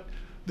 but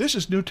this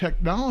is new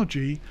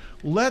technology.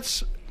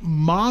 Let's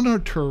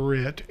monitor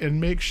it and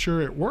make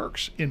sure it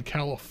works. In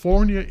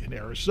California, in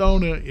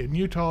Arizona, in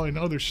Utah, in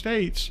other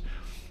states,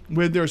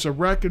 when there's a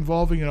wreck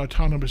involving an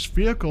autonomous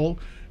vehicle,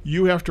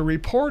 you have to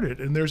report it,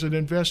 and there's an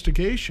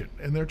investigation,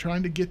 and they're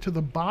trying to get to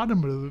the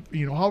bottom of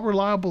how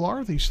reliable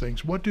are these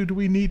things? What do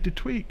we need to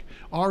tweak?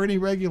 Are any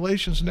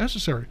regulations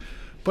necessary?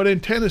 But in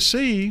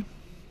Tennessee,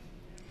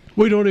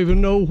 we don't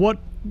even know what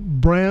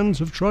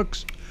brands of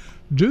trucks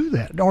do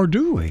that, or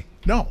do we?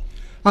 No.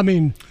 I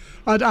mean,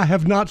 I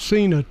have not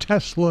seen a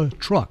Tesla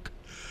truck,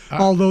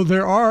 although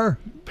there are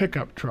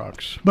pickup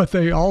trucks. But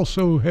they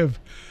also have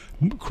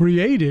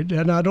created,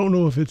 and I don't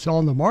know if it's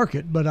on the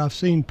market, but I've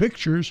seen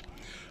pictures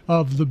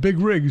of the big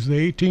rigs,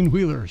 the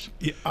 18-wheelers.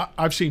 Yeah,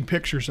 I've seen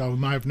pictures of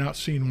them. I have not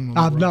seen one on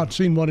the I've road. not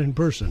seen one in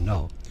person,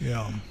 no.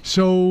 Yeah.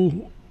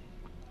 So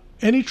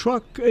any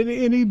truck,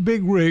 any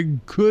big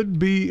rig could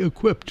be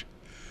equipped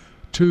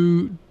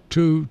to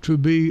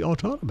be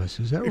autonomous.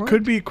 Is that right? It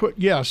could be,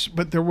 yes,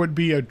 but there would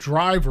be a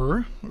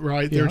driver,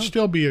 right? Yeah. There'd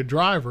still be a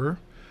driver.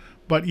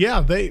 But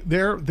yeah,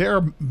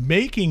 they're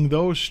making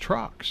those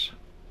trucks.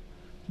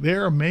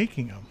 They're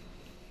making them.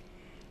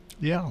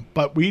 Yeah,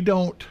 but we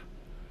don't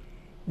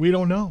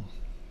know.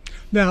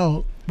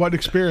 Now, what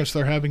experience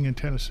they're having in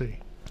Tennessee.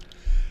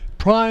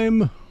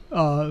 Prime,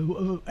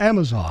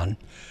 Amazon,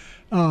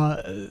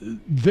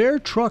 their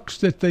trucks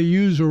that they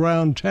use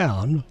around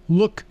town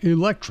look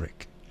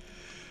electric.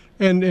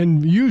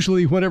 And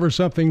usually whenever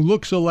something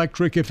looks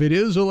electric, if it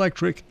is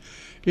electric,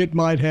 it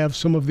might have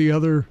some of the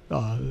other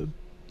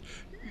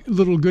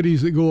little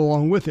goodies that go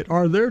along with it.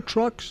 Are their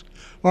trucks,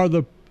 are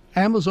the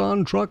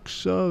Amazon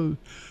trucks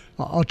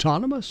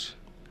autonomous?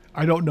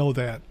 I don't know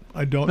that.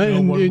 I don't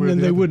know.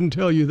 And they wouldn't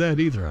tell you that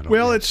either. I don't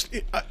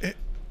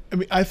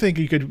know. I think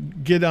you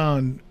could get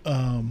on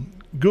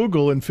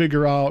Google and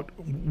figure out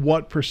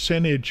what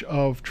percentage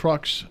of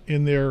trucks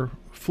in their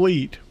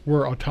fleet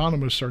were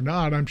autonomous or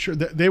not. I'm sure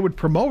that they would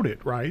promote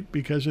it, right?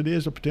 Because it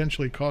is a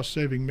potentially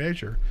cost-saving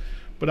measure.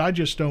 But I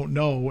just don't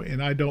know,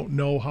 and I don't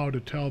know how to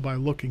tell by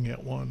looking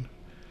at one.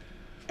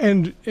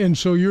 And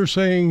so you're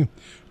saying,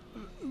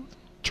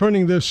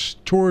 turning this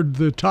toward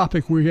the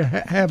topic we're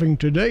having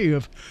today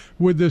of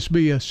would this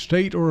be a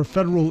state or a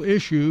federal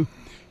issue,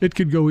 it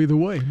could go either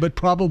way, but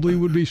probably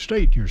would be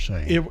state, you're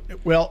saying.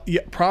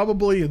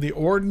 Probably in the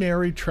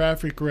ordinary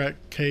traffic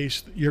wreck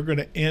case, you're going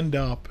to end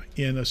up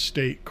in a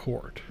state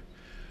court.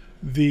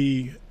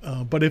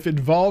 But if it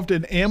involved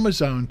an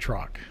Amazon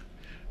truck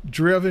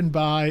driven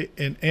by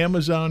an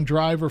Amazon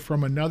driver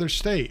from another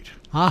state,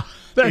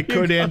 it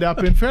could end up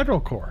in federal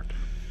court.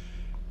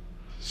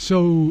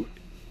 So,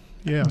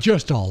 yeah,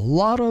 just a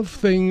lot of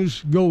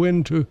things go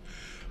into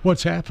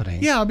what's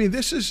happening. Yeah,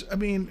 this is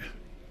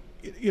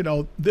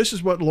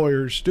what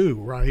lawyers do,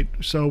 right?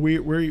 So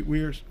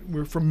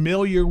we're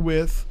familiar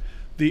with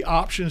the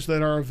options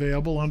that are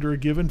available under a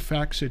given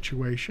fact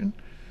situation.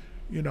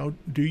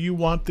 Do you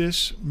want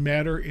this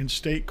matter in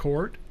state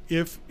court?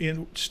 If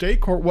in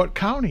state court, what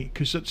county?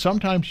 Because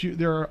sometimes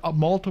there are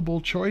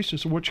multiple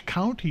choices of which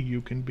county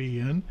you can be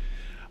in.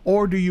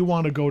 Or do you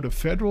want to go to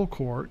federal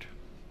court?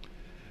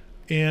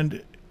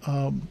 And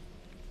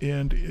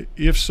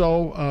if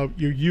so,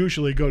 you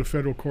usually go to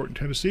federal court in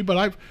Tennessee.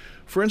 But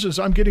for instance,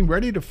 I'm getting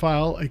ready to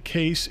file a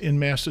case in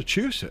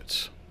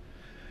Massachusetts.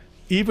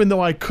 Even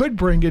though I could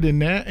bring it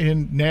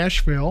in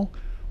Nashville,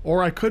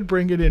 or I could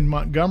bring it in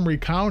Montgomery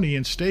County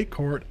in state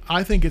court,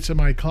 I think it's in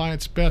my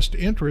client's best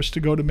interest to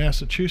go to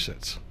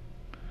Massachusetts.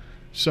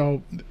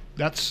 So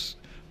this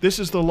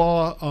is the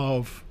law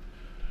of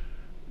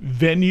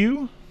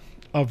venue,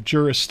 of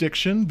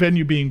jurisdiction,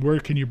 venue being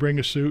where can you bring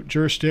a suit,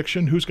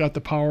 jurisdiction, who's got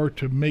the power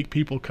to make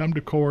people come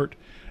to court,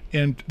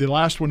 and the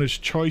last one is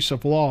choice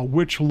of law,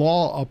 which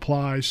law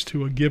applies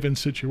to a given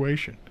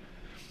situation.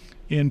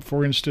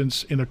 For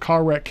instance, in a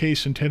car wreck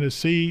case in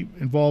Tennessee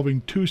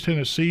involving two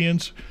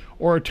Tennesseans,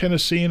 or a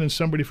Tennessean and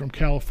somebody from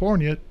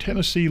California,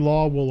 Tennessee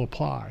law will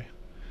apply.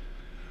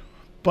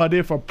 But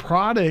if a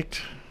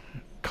product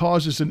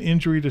causes an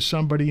injury to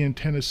somebody in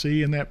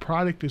Tennessee and that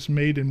product is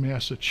made in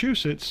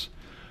Massachusetts,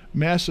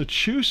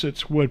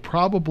 Massachusetts would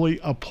probably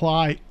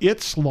apply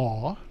its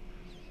law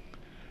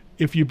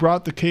if you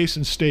brought the case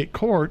in state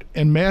court,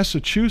 and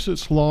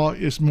Massachusetts law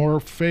is more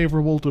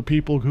favorable to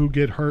people who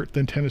get hurt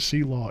than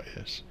Tennessee law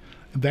is.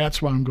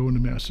 That's why I'm going to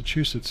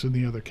Massachusetts in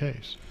the other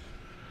case.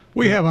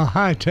 We have a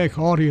high-tech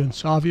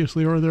audience,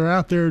 obviously, or they're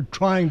out there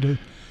trying to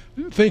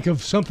think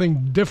of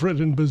something different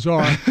and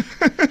bizarre.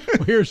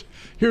 Well,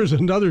 here's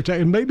another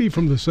tech, and maybe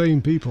from the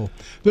same people.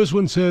 This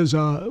one says,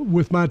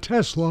 with my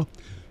Tesla,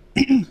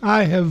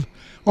 I have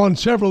on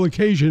several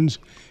occasions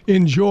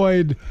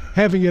enjoyed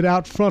having it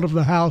out front of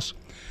the house,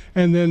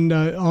 and then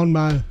on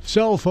my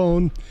cell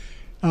phone,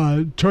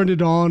 turn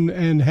it on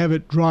and have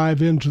it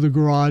drive into the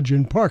garage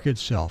and park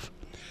itself.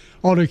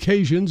 On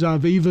occasions,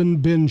 I've even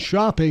been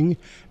shopping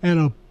and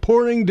a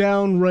pouring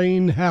down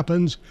rain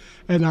happens,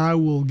 and I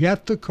will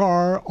get the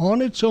car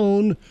on its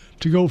own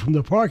to go from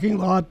the parking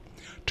lot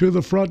to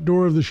the front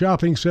door of the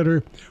shopping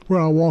center where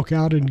I'll walk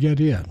out and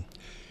get in.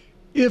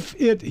 If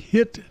it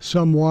hit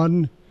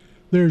someone,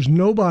 there's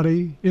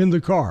nobody in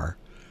the car.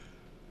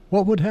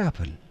 What would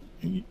happen?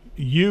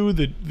 You,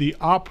 the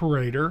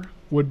operator,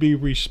 would be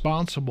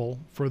responsible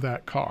for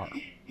that car.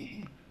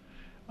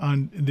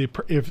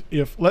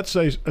 If let's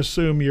say,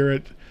 assume you're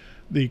at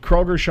the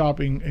Kroger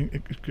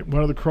shopping,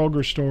 one of the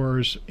Kroger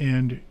stores,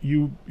 and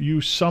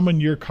you summon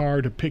your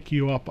car to pick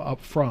you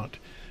up front,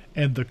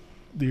 and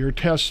your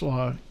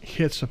Tesla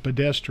hits a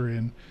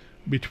pedestrian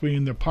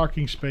between the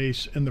parking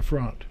space and the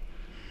front.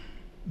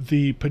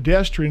 The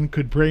pedestrian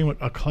could bring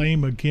a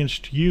claim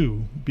against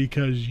you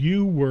because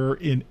you were,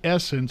 in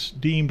essence,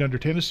 deemed under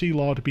Tennessee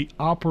law to be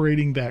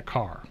operating that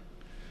car.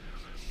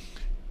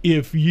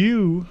 If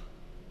you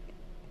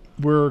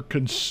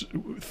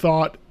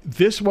thought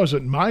this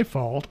wasn't my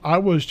fault, I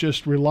was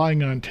just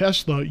relying on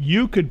Tesla,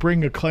 you could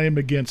bring a claim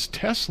against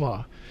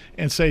Tesla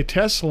and say,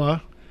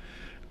 Tesla,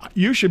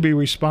 you should be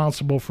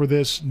responsible for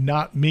this,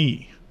 not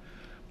me.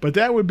 But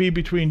that would be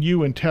between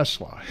you and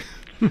Tesla.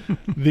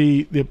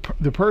 The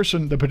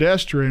person, the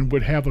pedestrian,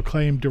 would have a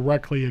claim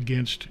directly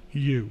against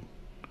you.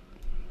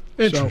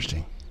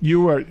 Interesting.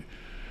 So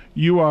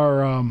you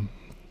are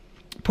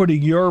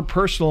putting your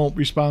personal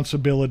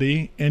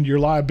responsibility and your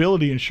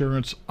liability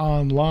insurance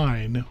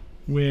online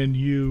when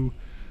you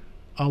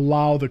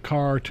allow the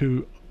car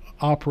to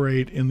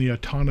operate in the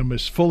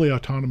fully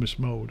autonomous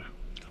mode.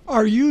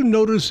 Are you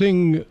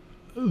noticing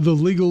the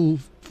legal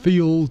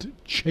field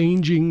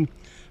changing,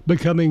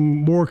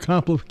 becoming more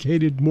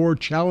complicated, more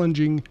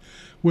challenging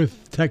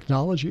with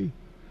technology?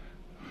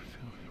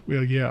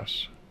 Well,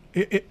 yes.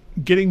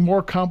 Getting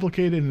more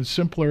complicated and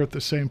simpler at the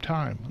same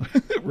time,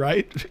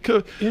 right?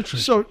 Interesting.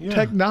 So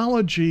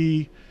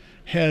technology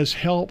has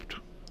helped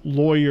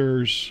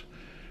lawyers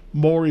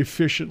more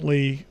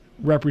efficiently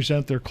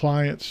represent their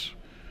clients.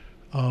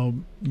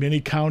 Many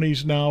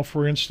counties now,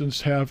 for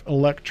instance, have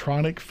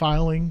electronic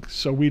filing,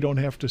 so we don't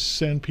have to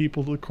send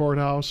people to the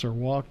courthouse or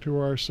walk to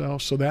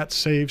ourselves, so that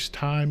saves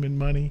time and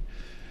money.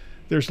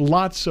 There's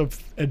lots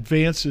of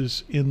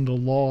advances in the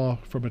law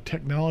from a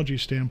technology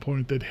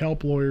standpoint that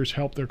help lawyers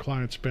help their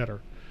clients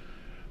better.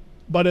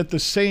 But at the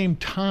same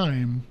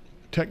time,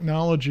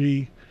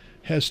 technology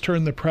has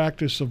turned the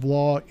practice of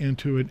law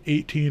into an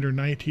 18 or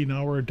 19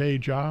 hour a day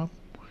job.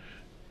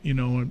 You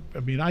know, I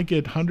mean, I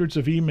get hundreds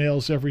of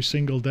emails every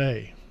single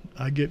day.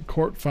 I get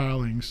court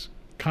filings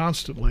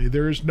constantly.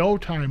 There is no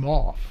time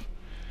off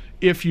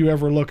if you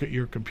ever look at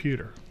your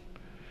computer.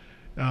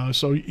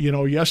 So, you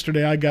know,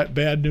 yesterday I got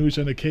bad news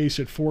in a case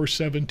at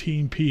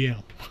 4:17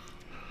 p.m.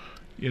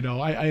 You know,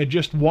 I had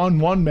just won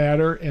one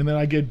matter, and then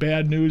I get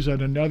bad news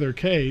on another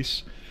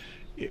case.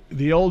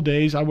 The old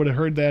days, I would have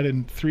heard that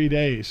in 3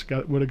 days,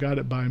 would have got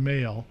it by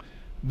mail.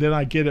 Then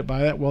I get it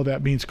by that. Well,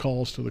 that means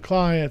calls to the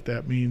client.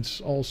 That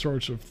means all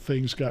sorts of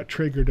things got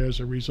triggered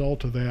as a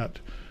result of that.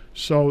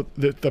 So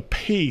the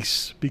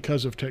pace,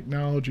 because of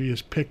technology,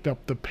 has picked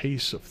up the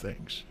pace of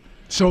things.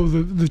 So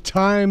the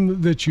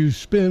time that you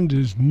spend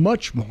is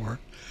much more,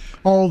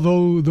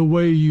 although the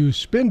way you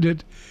spend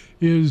it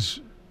is,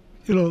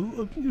 you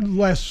know,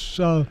 less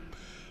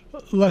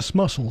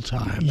muscle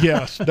time.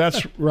 Yes,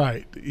 that's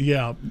right.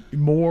 Yeah,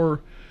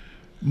 more.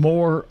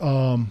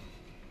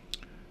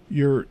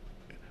 You've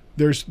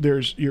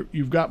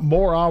got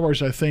more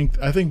hours. I think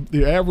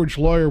the average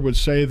lawyer would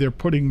say they're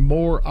putting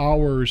more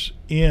hours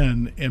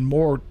in and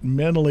more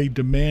mentally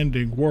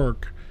demanding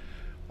work,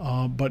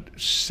 but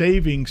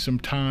saving some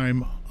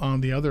time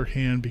on the other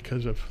hand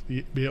because of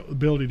the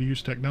ability to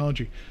use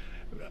technology.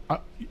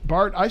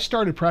 Bart, I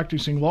started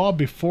practicing law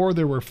before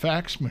there were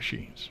fax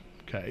machines.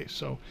 Okay,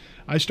 so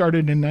I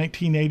started in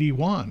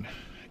 1981,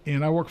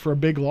 and I worked for a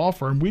big law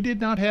firm. We did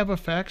not have a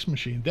fax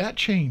machine. That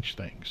changed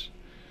things,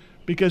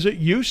 because it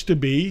used to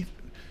be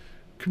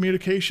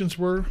communications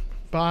were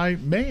by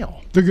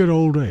mail. The good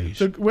old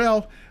days.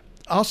 Well,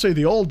 I'll say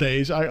the old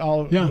days.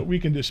 We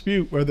can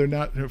dispute whether or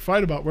not,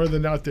 fight about whether or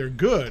not they're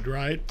good,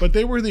 right? But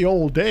they were the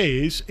old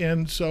days,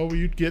 and so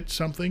you'd get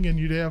something and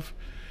you'd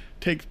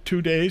take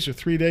 2 days or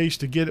 3 days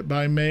to get it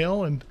by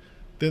mail, and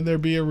then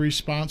there'd be a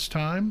response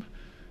time.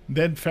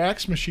 Then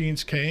fax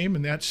machines came,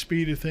 and that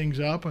speeded things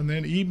up, and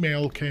then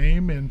email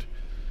came, and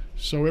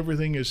so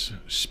everything is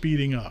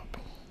speeding up.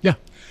 Yeah.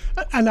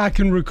 And I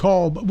can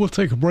recall, but we'll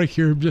take a break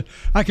here.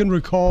 I can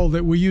recall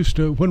that we used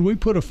to, when we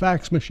put a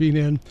fax machine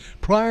in,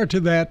 prior to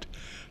that,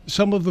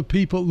 some of the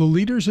people, the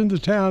leaders in the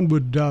town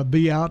would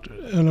be out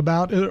and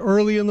about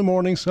early in the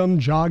morning, some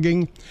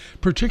jogging,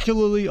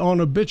 particularly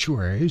on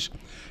obituaries,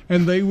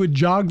 and they would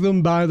jog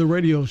them by the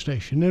radio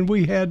station. And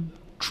we had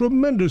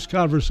tremendous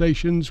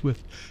conversations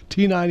with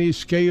T90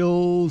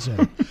 Scales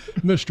and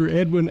Mr.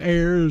 Edwin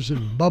Ayers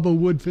and Bubba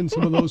Woodfin,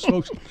 some of those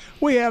folks.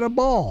 We had a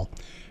ball.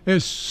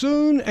 As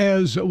soon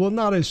as, well,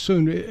 not as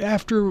soon,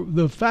 after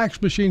the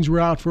fax machines were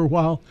out for a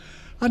while,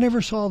 I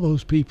never saw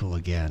those people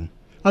again.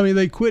 I mean,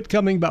 they quit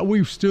coming back.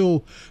 We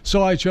still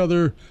saw each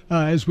other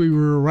as we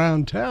were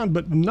around town,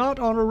 but not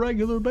on a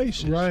regular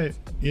basis. Right.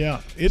 Yeah.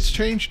 It's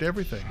changed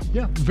everything.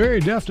 Yeah, very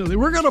definitely.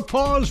 We're going to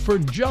pause for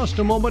just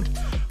a moment.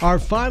 Our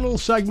final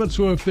segment,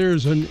 so if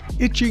there's an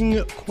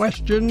itching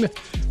question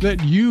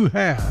that you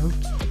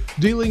have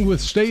dealing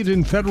with state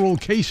and federal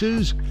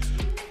cases,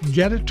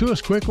 get it to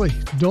us quickly.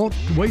 Don't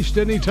waste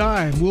any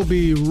time. We'll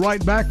be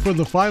right back for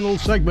the final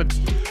segment.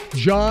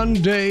 John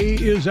Day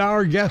is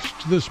our guest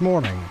this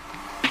morning.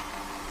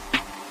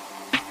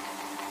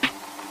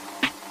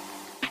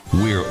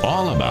 We're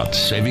all about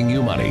saving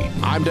you money.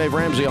 I'm Dave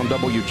Ramsey on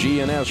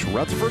WGNS,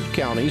 Rutherford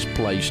County's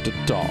place to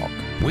talk.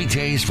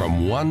 Weekdays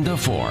from 1 to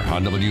 4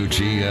 on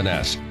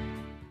WGNS.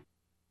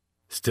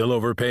 Still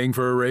overpaying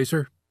for a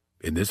razor?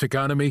 In this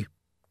economy?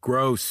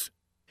 Gross.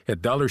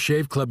 At Dollar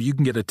Shave Club, you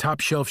can get a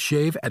top-shelf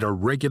shave at a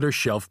regular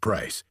shelf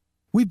price.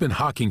 We've been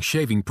hawking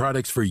shaving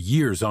products for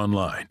years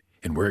online,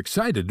 and we're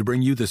excited to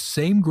bring you the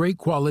same great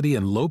quality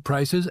and low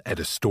prices at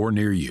a store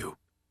near you.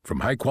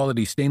 From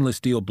high-quality stainless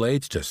steel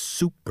blades to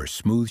super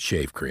smooth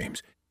shave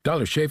creams,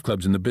 Dollar Shave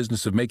Club's in the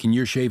business of making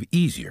your shave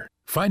easier.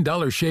 Find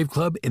Dollar Shave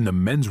Club in the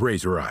men's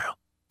razor aisle.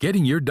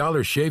 Getting your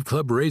Dollar Shave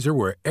Club razor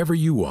wherever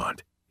you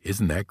want.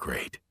 Isn't that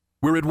great?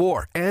 We're at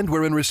war, and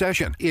we're in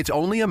recession. It's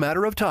only a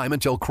matter of time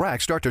until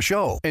cracks start to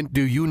show. And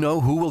do you know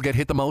who will get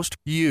hit the most?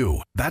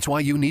 You. That's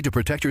why you need to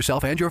protect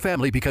yourself and your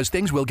family, because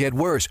things will get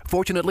worse.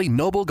 Fortunately,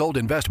 Noble Gold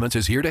Investments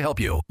is here to help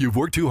you. You've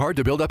worked too hard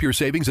to build up your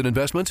savings and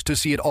investments to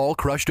see it all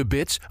crushed to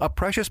bits? A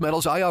precious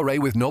metals IRA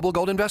with Noble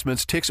Gold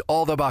Investments ticks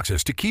all the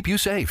boxes to keep you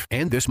safe.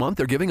 And this month,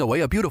 they're giving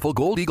away a beautiful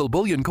Gold Eagle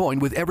bullion coin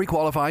with every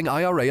qualifying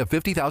IRA of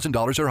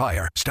 $50,000 or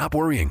higher. Stop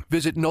worrying.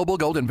 Visit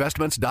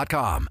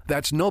NobleGoldInvestments.com.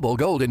 That's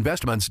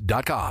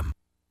NobleGoldInvestments.com.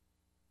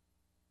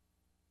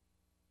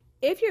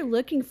 If you're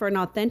looking for an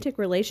authentic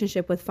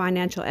relationship with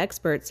financial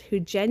experts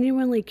who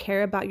genuinely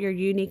care about your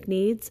unique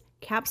needs,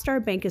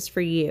 Capstar Bank is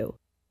for you.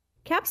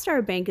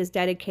 Capstar Bank is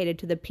dedicated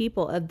to the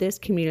people of this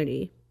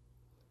community.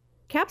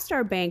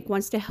 Capstar Bank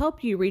wants to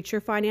help you reach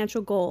your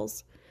financial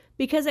goals,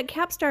 because at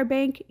Capstar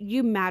Bank,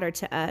 you matter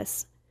to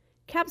us.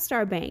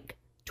 Capstar Bank,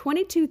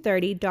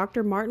 2230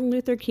 Dr. Martin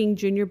Luther King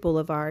Jr.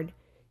 Boulevard,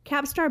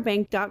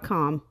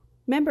 capstarbank.com.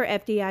 Member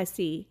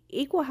FDIC,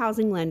 Equal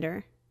Housing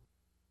Lender.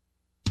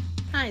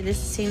 Hi,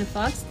 this is Tina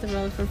Fox, the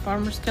Rutherford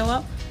Farmers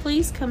Co-op.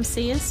 Please come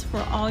see us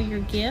for all your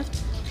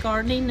gift,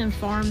 gardening, and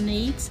farm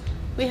needs.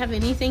 We have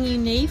anything you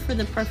need for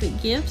the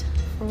perfect gift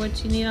for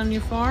what you need on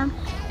your farm.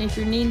 And if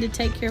you're needing to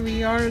take care of your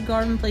yard or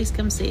garden, please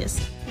come see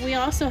us. We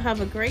also have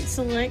a great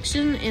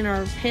selection in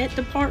our pet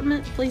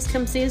department. Please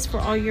come see us for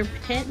all your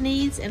pet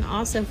needs and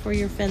also for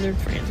your feathered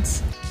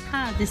friends.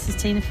 Hi, this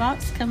is Tina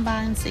Fox. Come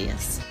by and see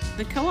us.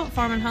 The Co-op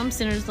Farm and Home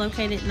Center is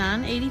located at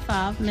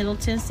 985 Middle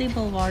Tennessee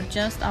Boulevard,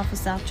 just off of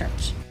South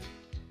Church.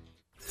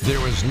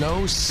 There is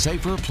no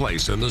safer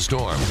place in the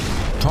storm.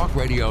 Talk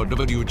Radio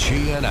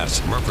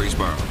WGNS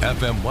Murfreesboro,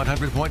 FM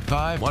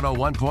 100.5,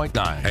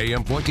 101.9,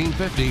 AM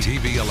 1450,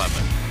 TV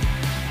 11.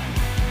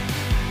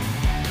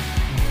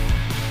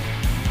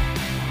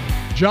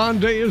 John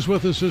Day is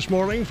with us this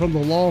morning from the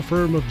law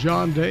firm of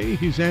John Day.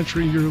 He's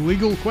answering your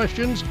legal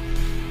questions,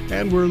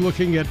 and we're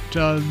looking at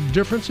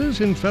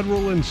differences in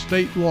federal and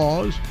state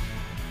laws,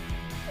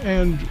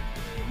 and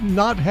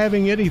not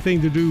having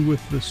anything to do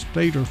with the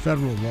state or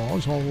federal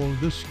laws, although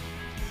this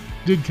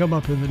did come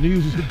up in the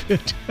news a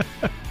bit.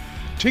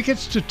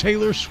 Tickets to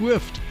Taylor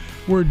Swift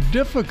were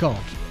difficult,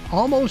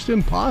 almost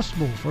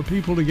impossible for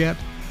people to get.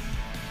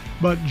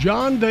 But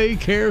John Day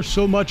cares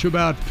so much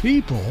about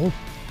people,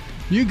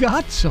 you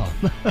got some.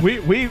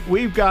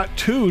 We've got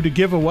two to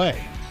give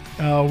away.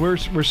 We're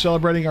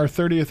celebrating our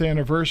 30th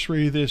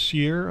anniversary this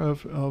year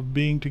of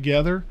being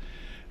together.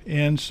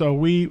 And so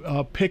we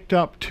picked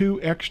up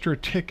 2 extra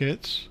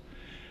tickets,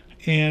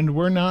 and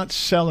we're not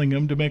selling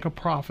them to make a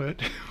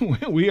profit.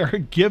 We are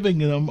giving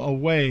them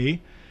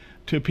away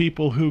to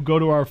people who go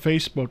to our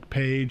Facebook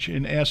page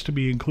and ask to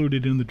be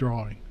included in the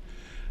drawing.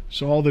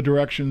 So all the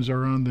directions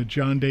are on the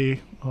John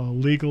Day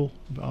Legal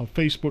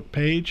Facebook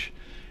page.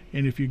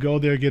 And if you go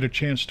there, get a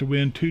chance to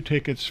win 2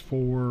 tickets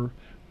for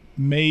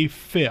May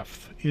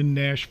 5th in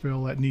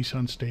Nashville at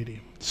Nissan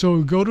Stadium.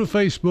 So go to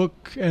Facebook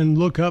and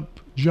look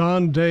up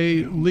John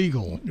Day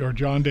Legal. Or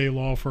John Day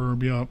Law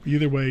Firm, yeah.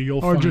 Either way,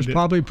 you'll find it. Or just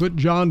probably put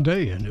John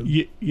Day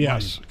in.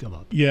 Yes.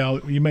 Yeah,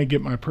 you may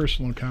get my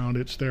personal account.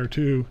 It's there,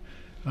 too.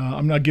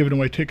 I'm not giving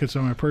away tickets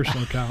on my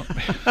personal account.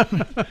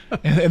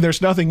 and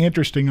there's nothing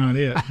interesting on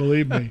it,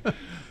 believe me.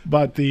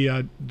 But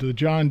the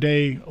John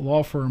Day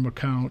Law Firm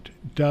account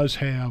does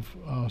have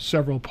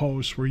several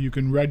posts where you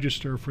can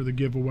register for the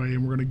giveaway,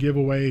 and we're going to give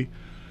away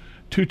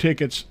 2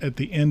 tickets at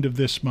the end of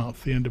this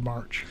month, the end of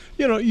March.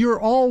 You know, you're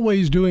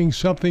always doing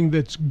something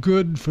that's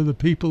good for the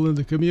people in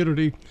the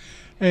community,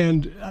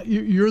 and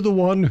you're the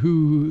one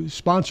who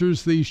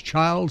sponsors these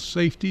child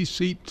safety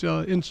seat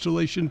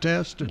installation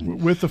tests.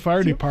 And with the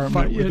fire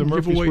department, with the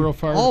Murfreesboro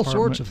Fire Department. All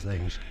sorts of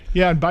things.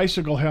 Yeah, and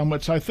bicycle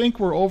helmets. I think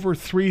we're over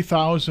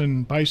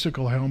 3,000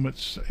 bicycle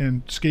helmets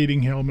and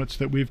skating helmets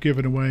that we've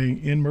given away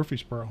in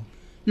Murfreesboro.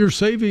 You're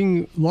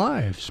saving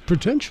lives,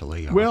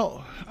 potentially.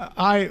 Well,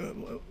 I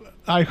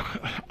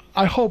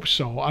hope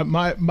so.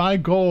 My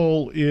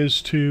goal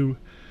is to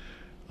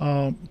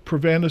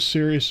prevent a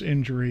serious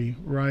injury,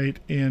 right?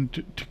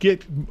 And to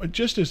get,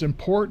 just as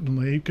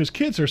importantly, because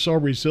kids are so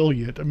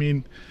resilient. I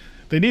mean,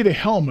 they need a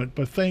helmet,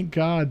 but thank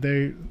God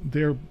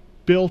they're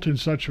built in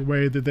such a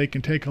way that they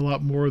can take a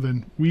lot more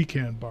than we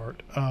can,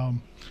 Bart.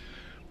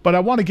 But I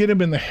want to get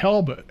them in the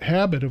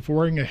habit of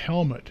wearing a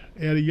helmet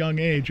at a young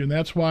age, and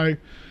that's why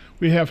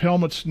we have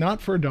helmets not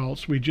for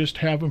adults. We just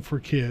have them for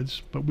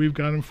kids, but we've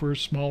got them for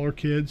smaller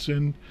kids,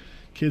 and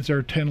kids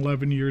are 10,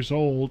 11 years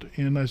old.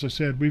 And as I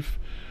said, we've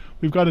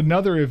got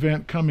another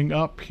event coming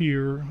up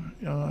here.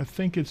 I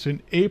think it's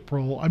in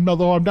April.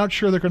 Although I'm not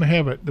sure they're going to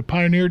have it. The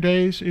Pioneer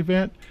Days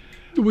event.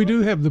 We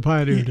do have the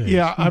Pioneer Days.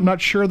 Yeah, I'm not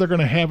sure they're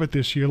going to have it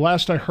this year.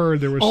 Last I heard,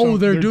 there was. Oh,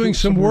 they're doing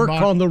some work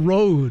on the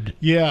road.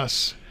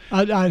 Yes,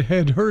 I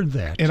had heard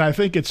that, and I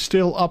think it's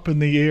still up in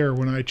the air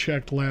when I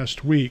checked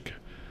last week.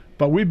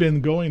 But we've been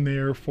going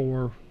there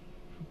for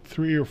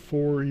 3 or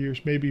 4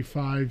 years, maybe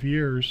 5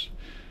 years,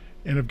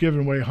 and have given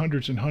away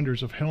hundreds and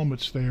hundreds of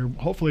helmets there.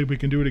 Hopefully we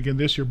can do it again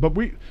this year. But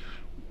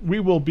we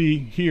will be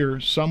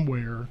here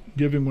somewhere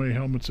giving away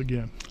helmets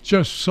again.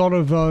 Just sort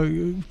of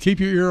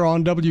keep your ear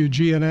on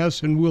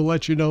WGNS, and we'll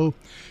let you know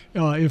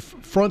if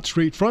Front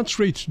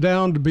Street's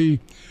down to be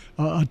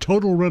a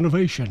total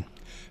renovation.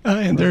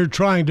 And they're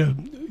trying to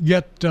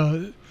get...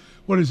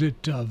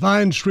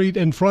 Vine Street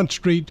and Front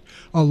Street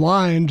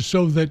aligned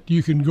so that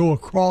you can go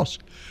across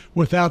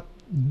without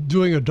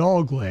doing a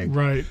dog leg.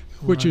 Right.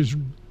 Which is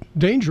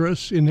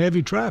dangerous in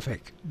heavy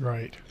traffic.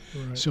 Right.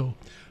 So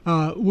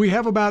we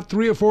have about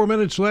 3 or 4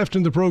 minutes left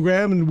in the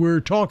program, and we're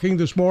talking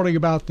this morning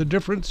about the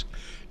difference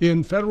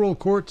in federal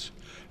courts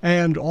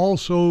and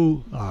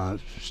also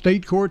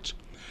state courts.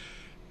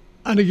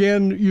 And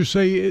again, you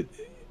say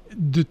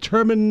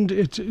determined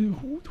it's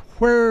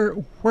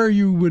where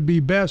you would be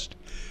best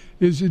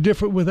is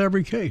different with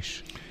every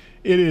case.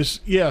 It is,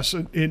 yes.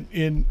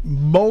 In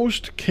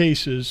most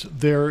cases,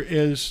 there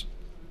is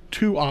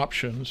 2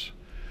 options.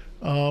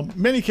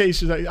 Many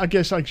cases, I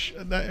guess I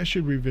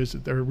should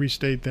revisit or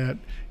restate that.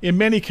 In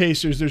many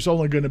cases, there's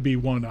only going to be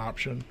 1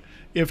 option.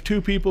 If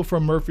 2 people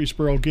from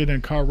Murfreesboro get in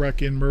a car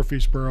wreck in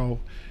Murfreesboro,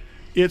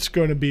 it's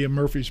going to be a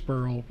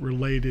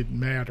Murfreesboro-related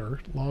matter,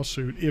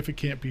 lawsuit, if it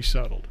can't be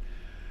settled.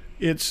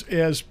 It's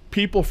as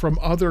people from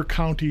other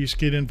counties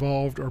get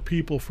involved or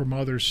people from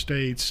other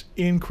states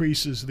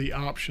increases the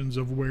options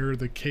of where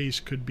the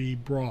case could be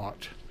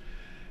brought.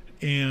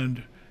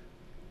 And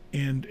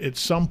at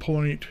some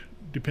point,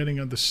 depending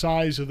on the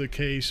size of the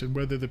case and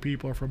whether the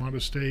people are from out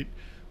of state,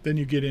 then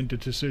you get into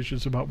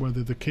decisions about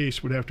whether the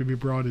case would have to be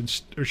brought in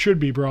or should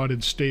be brought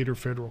in state or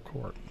federal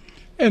court.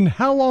 And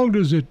how long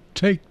does it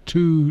take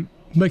to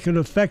make an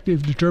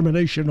effective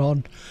determination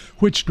on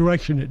which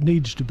direction it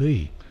needs to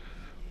be?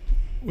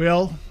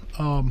 Well,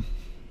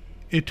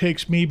 it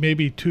takes me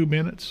maybe 2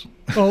 minutes.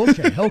 Oh,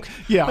 okay.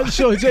 Yeah.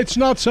 So it's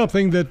not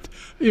something that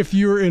if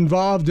you're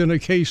involved in a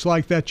case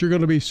like that, you're going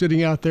to be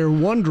sitting out there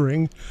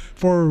wondering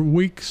for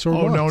weeks or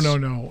months.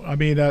 No. I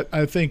mean,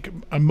 I think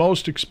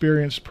most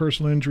experienced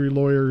personal injury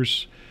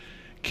lawyers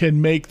can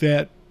make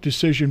that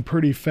decision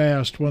pretty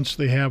fast once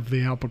they have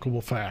the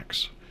applicable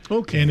facts.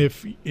 Okay. And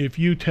if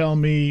you tell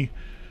me,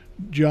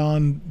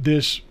 John,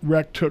 this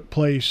wreck took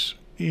place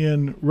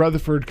in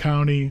Rutherford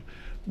County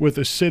with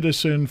a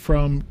citizen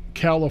from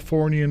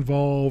California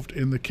involved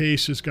and the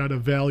case has got a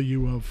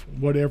value of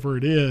whatever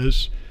it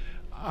is,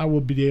 I will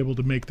be able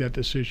to make that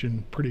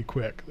decision pretty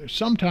quick.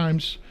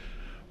 Sometimes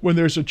when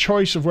there's a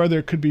choice of whether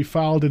it could be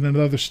filed in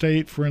another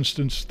state, for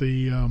instance,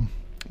 the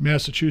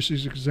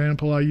Massachusetts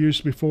example I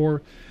used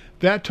before,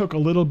 that took a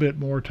little bit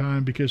more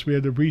time because we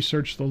had to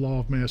research the law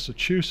of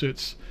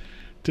Massachusetts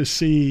to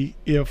see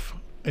if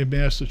a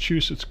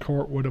Massachusetts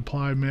court would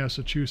apply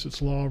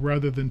Massachusetts law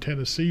rather than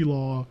Tennessee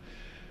law.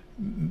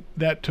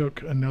 That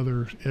took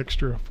another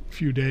extra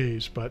few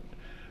days, but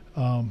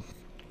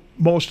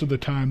most of the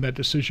time that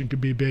decision could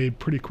be made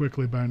pretty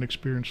quickly by an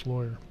experienced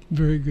lawyer.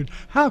 Very good.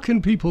 How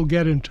can people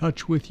get in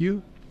touch with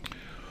you?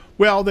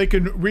 Well, they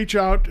can reach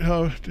out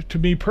to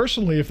me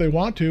personally if they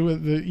want to.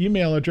 The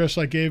email address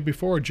I gave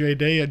before,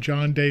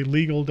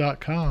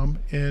 jday@johndaylegal.com,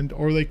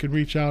 or they can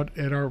reach out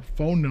at our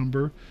phone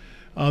number.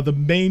 The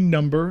main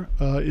number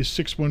is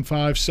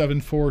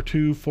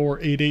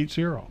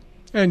 615-742-4880.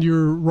 And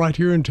you're right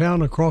here in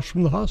town across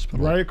from the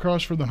hospital. Right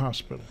across from the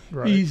hospital.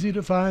 Right. Easy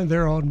to find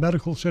there on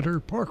Medical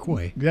Center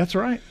Parkway. That's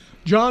right.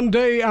 John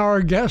Day,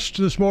 our guest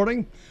this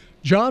morning.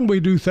 John, we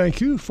do thank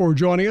you for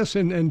joining us,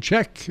 and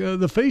check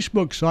the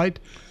Facebook site,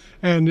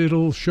 and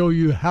it'll show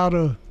you how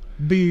to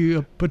be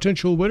a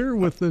potential winner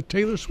with the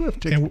Taylor Swift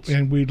tickets.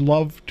 And we'd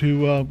love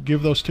to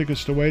give those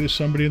tickets away to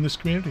somebody in this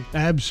community.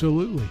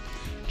 Absolutely.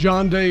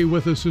 John Day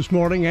with us this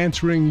morning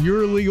answering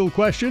your legal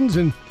questions,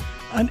 and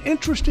an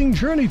interesting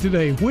journey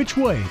today. Which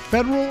way,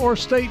 federal or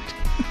state?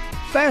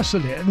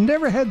 Fascinating.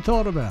 Never had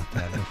thought about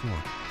that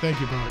before. Thank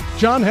you, Bob.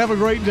 John, have a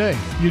great day.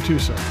 You too,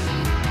 sir.